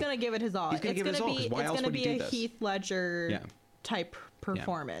this and go, he's going to give it his all. He's going to give it his all, 'cause why else would he do this? Heath Ledger type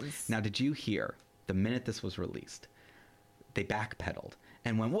performance. Now, did you hear the minute this was released, they backpedaled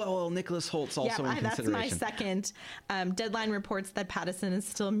and went, "Whoa, Nicholas Holt's also in that's consideration." my second. Deadline reports that Pattinson is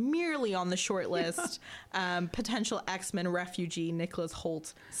still merely on the short list. Potential X-Men refugee Nicholas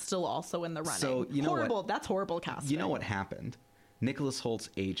Holt still also in the running. So, you know what? That's horrible casting. You know what happened? Nicholas Holt's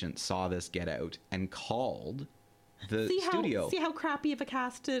agent saw this get out and called the studio. See how crappy of a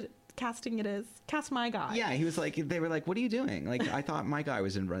casting it is. Cast my guy. Yeah, he was like, they were like, "What are you doing?" Like, I thought my guy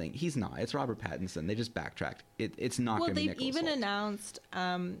was in running. He's not. It's Robert Pattinson. They just backtracked. It's not going to be Well, they've Nicholas even Holt. announced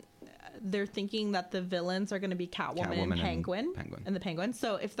they're thinking that the villains are going to be Catwoman and Penguin. And the Penguin.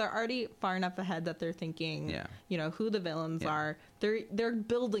 So if they're already far enough ahead that they're thinking, who the villains are, they're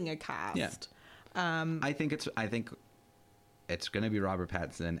building a cast. Yeah. I think it's going to be Robert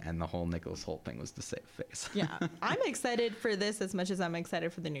Pattinson, and the whole Nicholas Holt thing was to save face. Yeah, I'm excited for this as much as I'm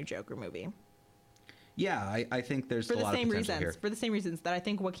excited for the new Joker movie. Yeah, I think there's For a the lot of same potential reasons. here. For the same reasons that I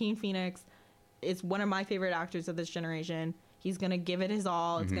think Joaquin Phoenix is one of my favorite actors of this generation. He's going to give it his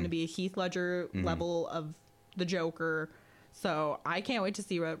all. It's going to be a Heath Ledger level of the Joker. So I can't wait to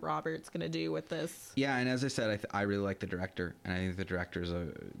see what Robert's going to do with this. Yeah, and as I said, I really like the director, and I think the directors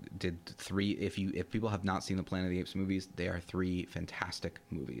did 3. If people have not seen the Planet of the Apes movies, they are 3 fantastic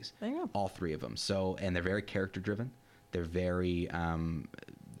movies. There you go. All 3 of them. So, and they're very character driven. They're very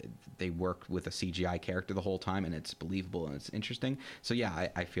they work with a CGI character the whole time, and it's believable and it's interesting. So yeah,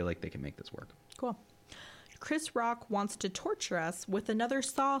 I feel like they can make this work. Cool. Chris Rock wants to torture us with another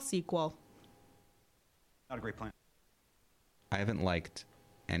Saw sequel. Not a great plan. I haven't liked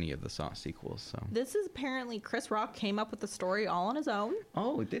any of the Saw sequels, so. This is apparently Chris Rock came up with the story all on his own.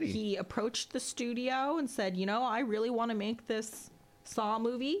 Oh, did he? He approached the studio and said, I really want to make this Saw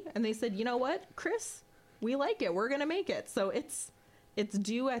movie. And they said, you know what, Chris, we like it. We're going to make it. So it's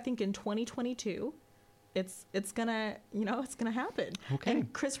due, I think, in 2022. It's gonna, it's gonna happen. Okay.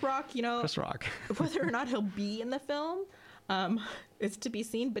 And Chris Rock, Chris Rock. whether or not he'll be in the film, is to be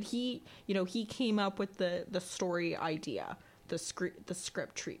seen. But he came up with the story idea, the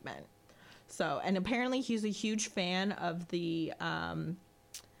script treatment. So, and apparently he's a huge fan of the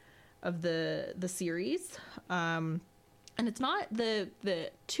series. And it's not the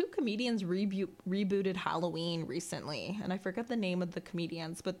 2 comedians rebooted Halloween recently, and I forget the name of the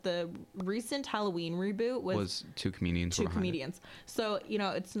comedians, but the recent Halloween reboot was 2 comedians. 2 comedians. So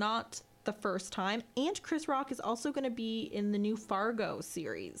it's not the first time. And Chris Rock is also going to be in the new Fargo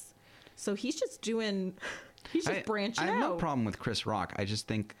series. So he's just branching out. I have no problem with Chris Rock. I just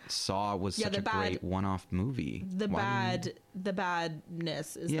think Saw was such a great one-off movie. The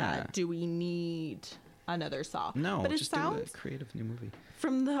badness is that do we need another Saw? No, but just do a creative new movie.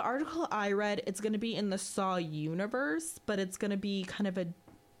 From the article I read, it's going to be in the Saw universe, but it's going to be kind of a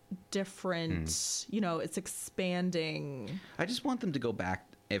different, it's expanding. I just want them to go back,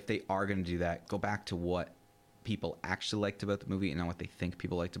 if they are going to do that, go back to what people actually liked about the movie and not what they think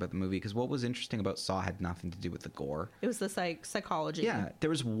people liked about the movie. Because what was interesting about Saw had nothing to do with the gore. It was the psychology. Yeah, there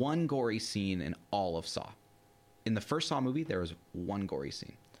was one gory scene in all of Saw. In the first Saw movie, there was one gory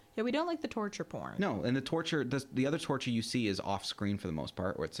scene. Yeah, we don't like the torture porn. No, and the torture, the other torture you see is off screen for the most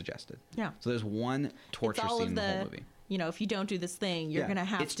part, or it's suggested. Yeah. So there's one torture scene in the whole movie. If you don't do this thing, you're gonna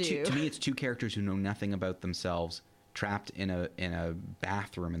have to. To me, it's 2 characters who know nothing about themselves, trapped in a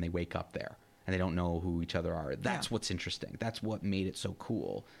bathroom, and they wake up there, and they don't know who each other are. That's what's interesting. That's what made it so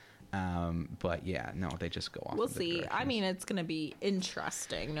cool. But yeah, no, they just go off. We'll see. I mean, it's gonna be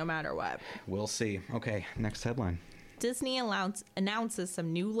interesting no matter what. We'll see. Okay, next headline. Disney announces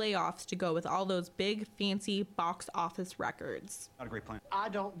some new layoffs to go with all those big, fancy box office records. Not a great plan. I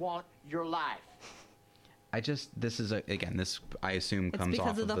don't want your life. This I assume It's comes because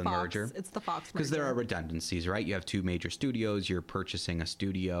off of the Fox. merger. It's the Fox merger. Because there are redundancies, right? You have 2 major studios. You're purchasing a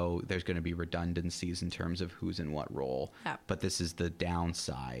studio. There's going to be redundancies in terms of who's in what role. Yeah. But this is the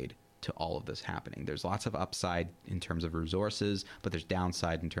downside to all of this happening. There's lots of upside in terms of resources, but there's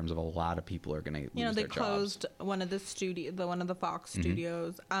downside in terms of a lot of people are going to lose they their closed jobs. one of the one of the Fox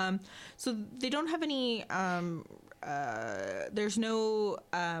studios. So they don't have any. There's no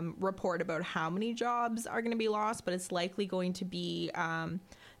report about how many jobs are going to be lost, but it's likely going to be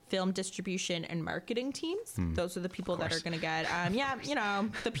film distribution and marketing teams. Those are the people that are going to get.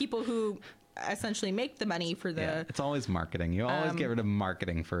 The people who essentially make the money for the. It's always marketing. You always get rid of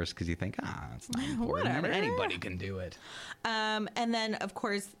marketing first because you think, it's not important. Whatever. Anybody can do it. And then, of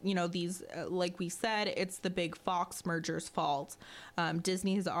course, these, like we said, it's the big Fox merger's fault.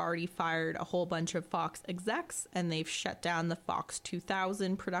 Disney has already fired a whole bunch of Fox execs, and they've shut down the Fox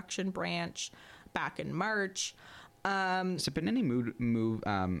 2000 production branch back in March. Has there been any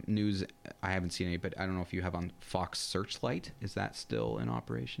news? I haven't seen any, but I don't know if you have on Fox Searchlight. Is that still in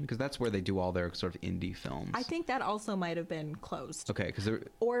operation? Because that's where they do all their sort of indie films. I think that also might have been closed. Okay, because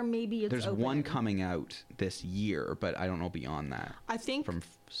Or maybe it's there's open. one coming out this year, but I don't know beyond that. I think from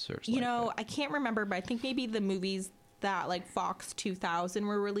Searchlight. You know, I can't remember, but I think maybe the movies that like Fox 2000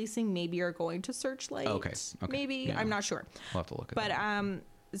 were releasing maybe are going to Searchlight. Okay. Maybe. Yeah. I'm not sure. We'll have to look at But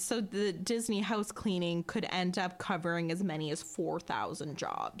that. so the Disney house cleaning could end up covering as many as 4,000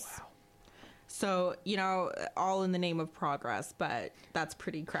 jobs. Wow. So, you know, all in the name of progress, but that's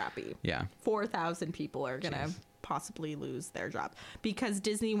pretty crappy. Yeah. 4,000 people are going to possibly lose their job because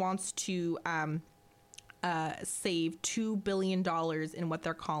Disney wants to save $2 billion in what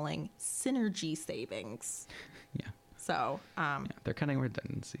they're calling synergy savings. Yeah. So, they're cutting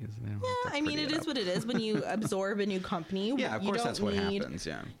redundancies. They don't have to I mean, pretty it is what it is when you absorb a new company. Yeah, of you course don't that's what need- happens,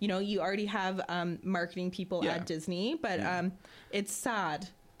 yeah. You know, you already have marketing people Yeah. at Disney, but it's sad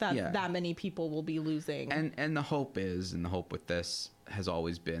that Yeah. that many people will be losing. And the hope with this has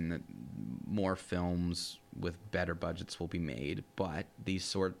always been that more films with better budgets will be made, but these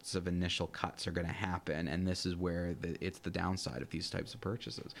sorts of initial cuts are going to happen, and this is where it's the downside of these types of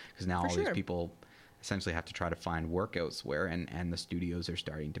purchases, because now For all sure. these people essentially have to try to find work elsewhere, and the studios are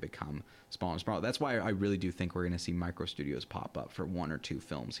starting to become smaller and smaller. That's why I really do think we're going to see micro studios pop up for one or two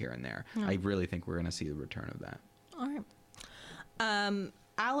films here and there. I really think we're going to see the return of that. All right.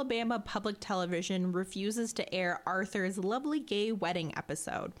 Alabama Public Television refuses to air Arthur's lovely gay wedding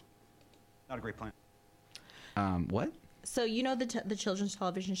episode. Not a great plan. What? So you know the children's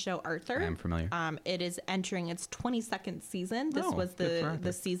television show Arthur? I am familiar. It is entering its 22nd season. This Oh, was good for Arthur.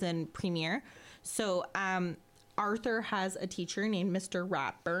 the season premiere. So Arthur has a teacher named Mr.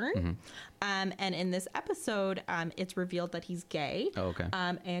 Ratburn. Mm-hmm. And in this episode, it's revealed that he's gay. Oh, okay.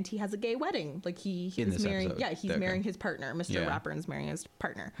 And he has a gay wedding. Like he In was this marrying. episode. Yeah, he's Okay. marrying his partner. Mr. Yeah. Ratburn's marrying his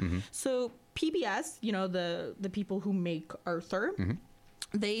partner. Mm-hmm. So PBS, you know, the people who make Arthur. Mm-hmm.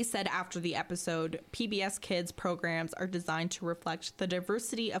 They said after the episode, PBS Kids programs are designed to reflect the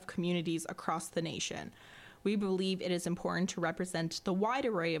diversity of communities across the nation. We believe it is important to represent the wide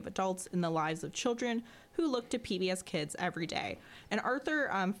array of adults in the lives of children who look to PBS Kids every day. And Arthur,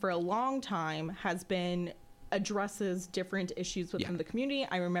 for a long time, has been addresses different issues within Yeah. the community.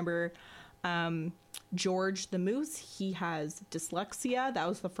 I remember George the Moose, he has dyslexia. That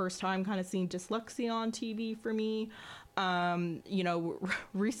was the first time kind of seeing dyslexia on TV for me. You know,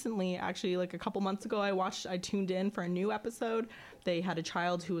 recently, actually, like a couple months ago, I tuned in for a new episode. They had a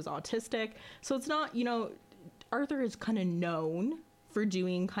child who was autistic. So it's not, you know, Arthur is kind of known for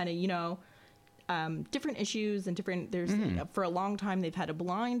doing kind of, you know, different issues and different, there's, for a long time, they've had a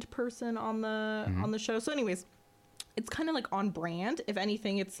blind person on the show. So anyways, it's kind of like on brand. If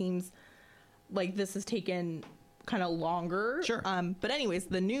anything, it seems like this has taken kind of longer. Sure. But anyways,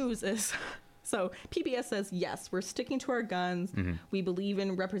 the news is, so PBS says, yes, we're sticking to our guns. We believe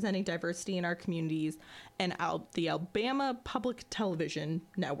in representing diversity in our communities. And the Alabama Public Television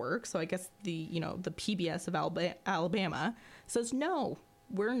Network, so I guess the PBS of Alabama, says, no,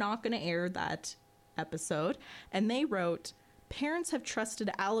 we're not going to air that episode. And they wrote, parents have trusted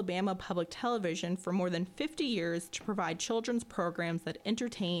Alabama Public Television for more than 50 years to provide children's programs that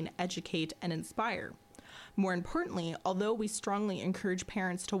entertain, educate, and inspire. More importantly, although we strongly encourage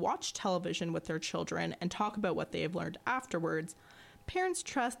parents to watch television with their children and talk about what they have learned afterwards, parents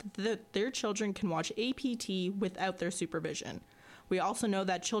trust that their children can watch APT without their supervision. We also know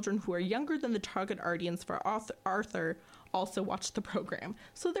that children who are younger than the target audience for Arthur also watch the program.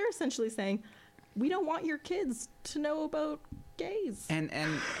 So they're essentially saying, we don't want your kids to know about gays. And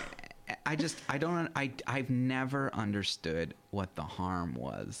I've never understood what the harm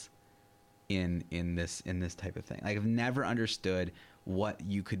was in this type of thing. Like, I've never understood what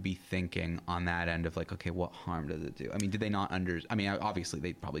you could be thinking on that end of like, okay, what harm does it do? I mean, did they not obviously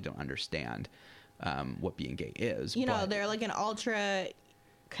they probably don't understand what being gay is. You know, but- they're like an ultra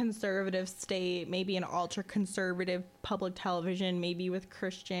conservative state, maybe an ultra conservative public television, maybe with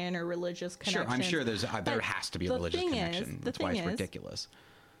Christian or religious Sure, connections. I'm sure there But has to be a the religious thing is- connection. the That's why thing it's is, ridiculous.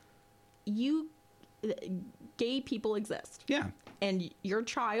 Gay people exist. Yeah. And your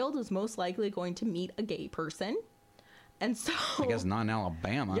child is most likely going to meet a gay person. And so I guess not in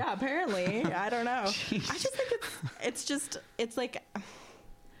Alabama. yeah, apparently. I don't know. I just think it's like,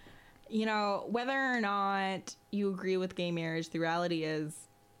 you know, whether or not you agree with gay marriage, the reality is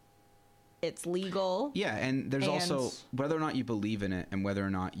it's legal. Yeah, and there's And- also whether or not you believe in it and whether or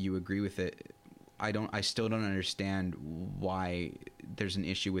not you agree with it. I still don't understand why there's an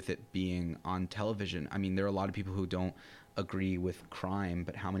issue with it being on television. I mean, there are a lot of people who don't agree with crime,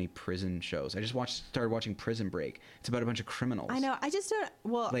 but how many prison shows? I just started watching Prison Break. It's about a bunch of criminals. I know. I just don't.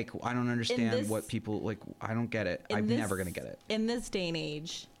 Well, Like, I don't understand what people like. I don't get it. I'm never gonna get it. In this day and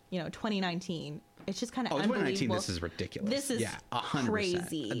age, 2019. It's just kind of 2019. This is ridiculous. This is 100%.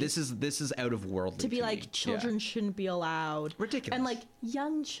 crazy. This is out of world to be me. like children shouldn't be allowed. Ridiculous. And like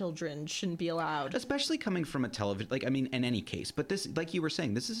young children shouldn't be allowed. Especially coming from a television, like, I mean, in any case, but this, like you were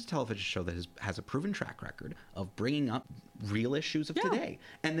saying, this is a television show that has a proven track record of bringing up real issues of today.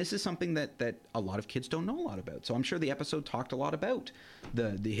 And this is something that a lot of kids don't know a lot about. So I'm sure the episode talked a lot about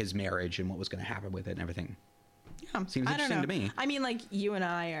his marriage and what was going to happen with it and everything. Yeah, Seems I don't interesting know. to me. I mean, like, you and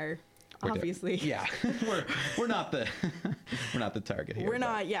I are obviously. Yeah. we're not the we're not the target here. We're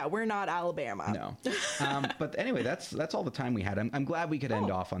not. Yeah, we're not Alabama. No. But anyway, that's all the time we had. I'm glad we could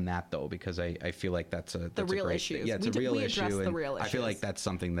end off on that, though, because I feel like that's a real great issues. Yeah, it's a real we issue. addressed the And real I feel like issues. that's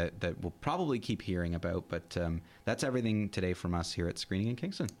something that we'll probably keep hearing about. But that's everything today from us here at Screening in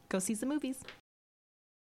Kingston. Go see some movies.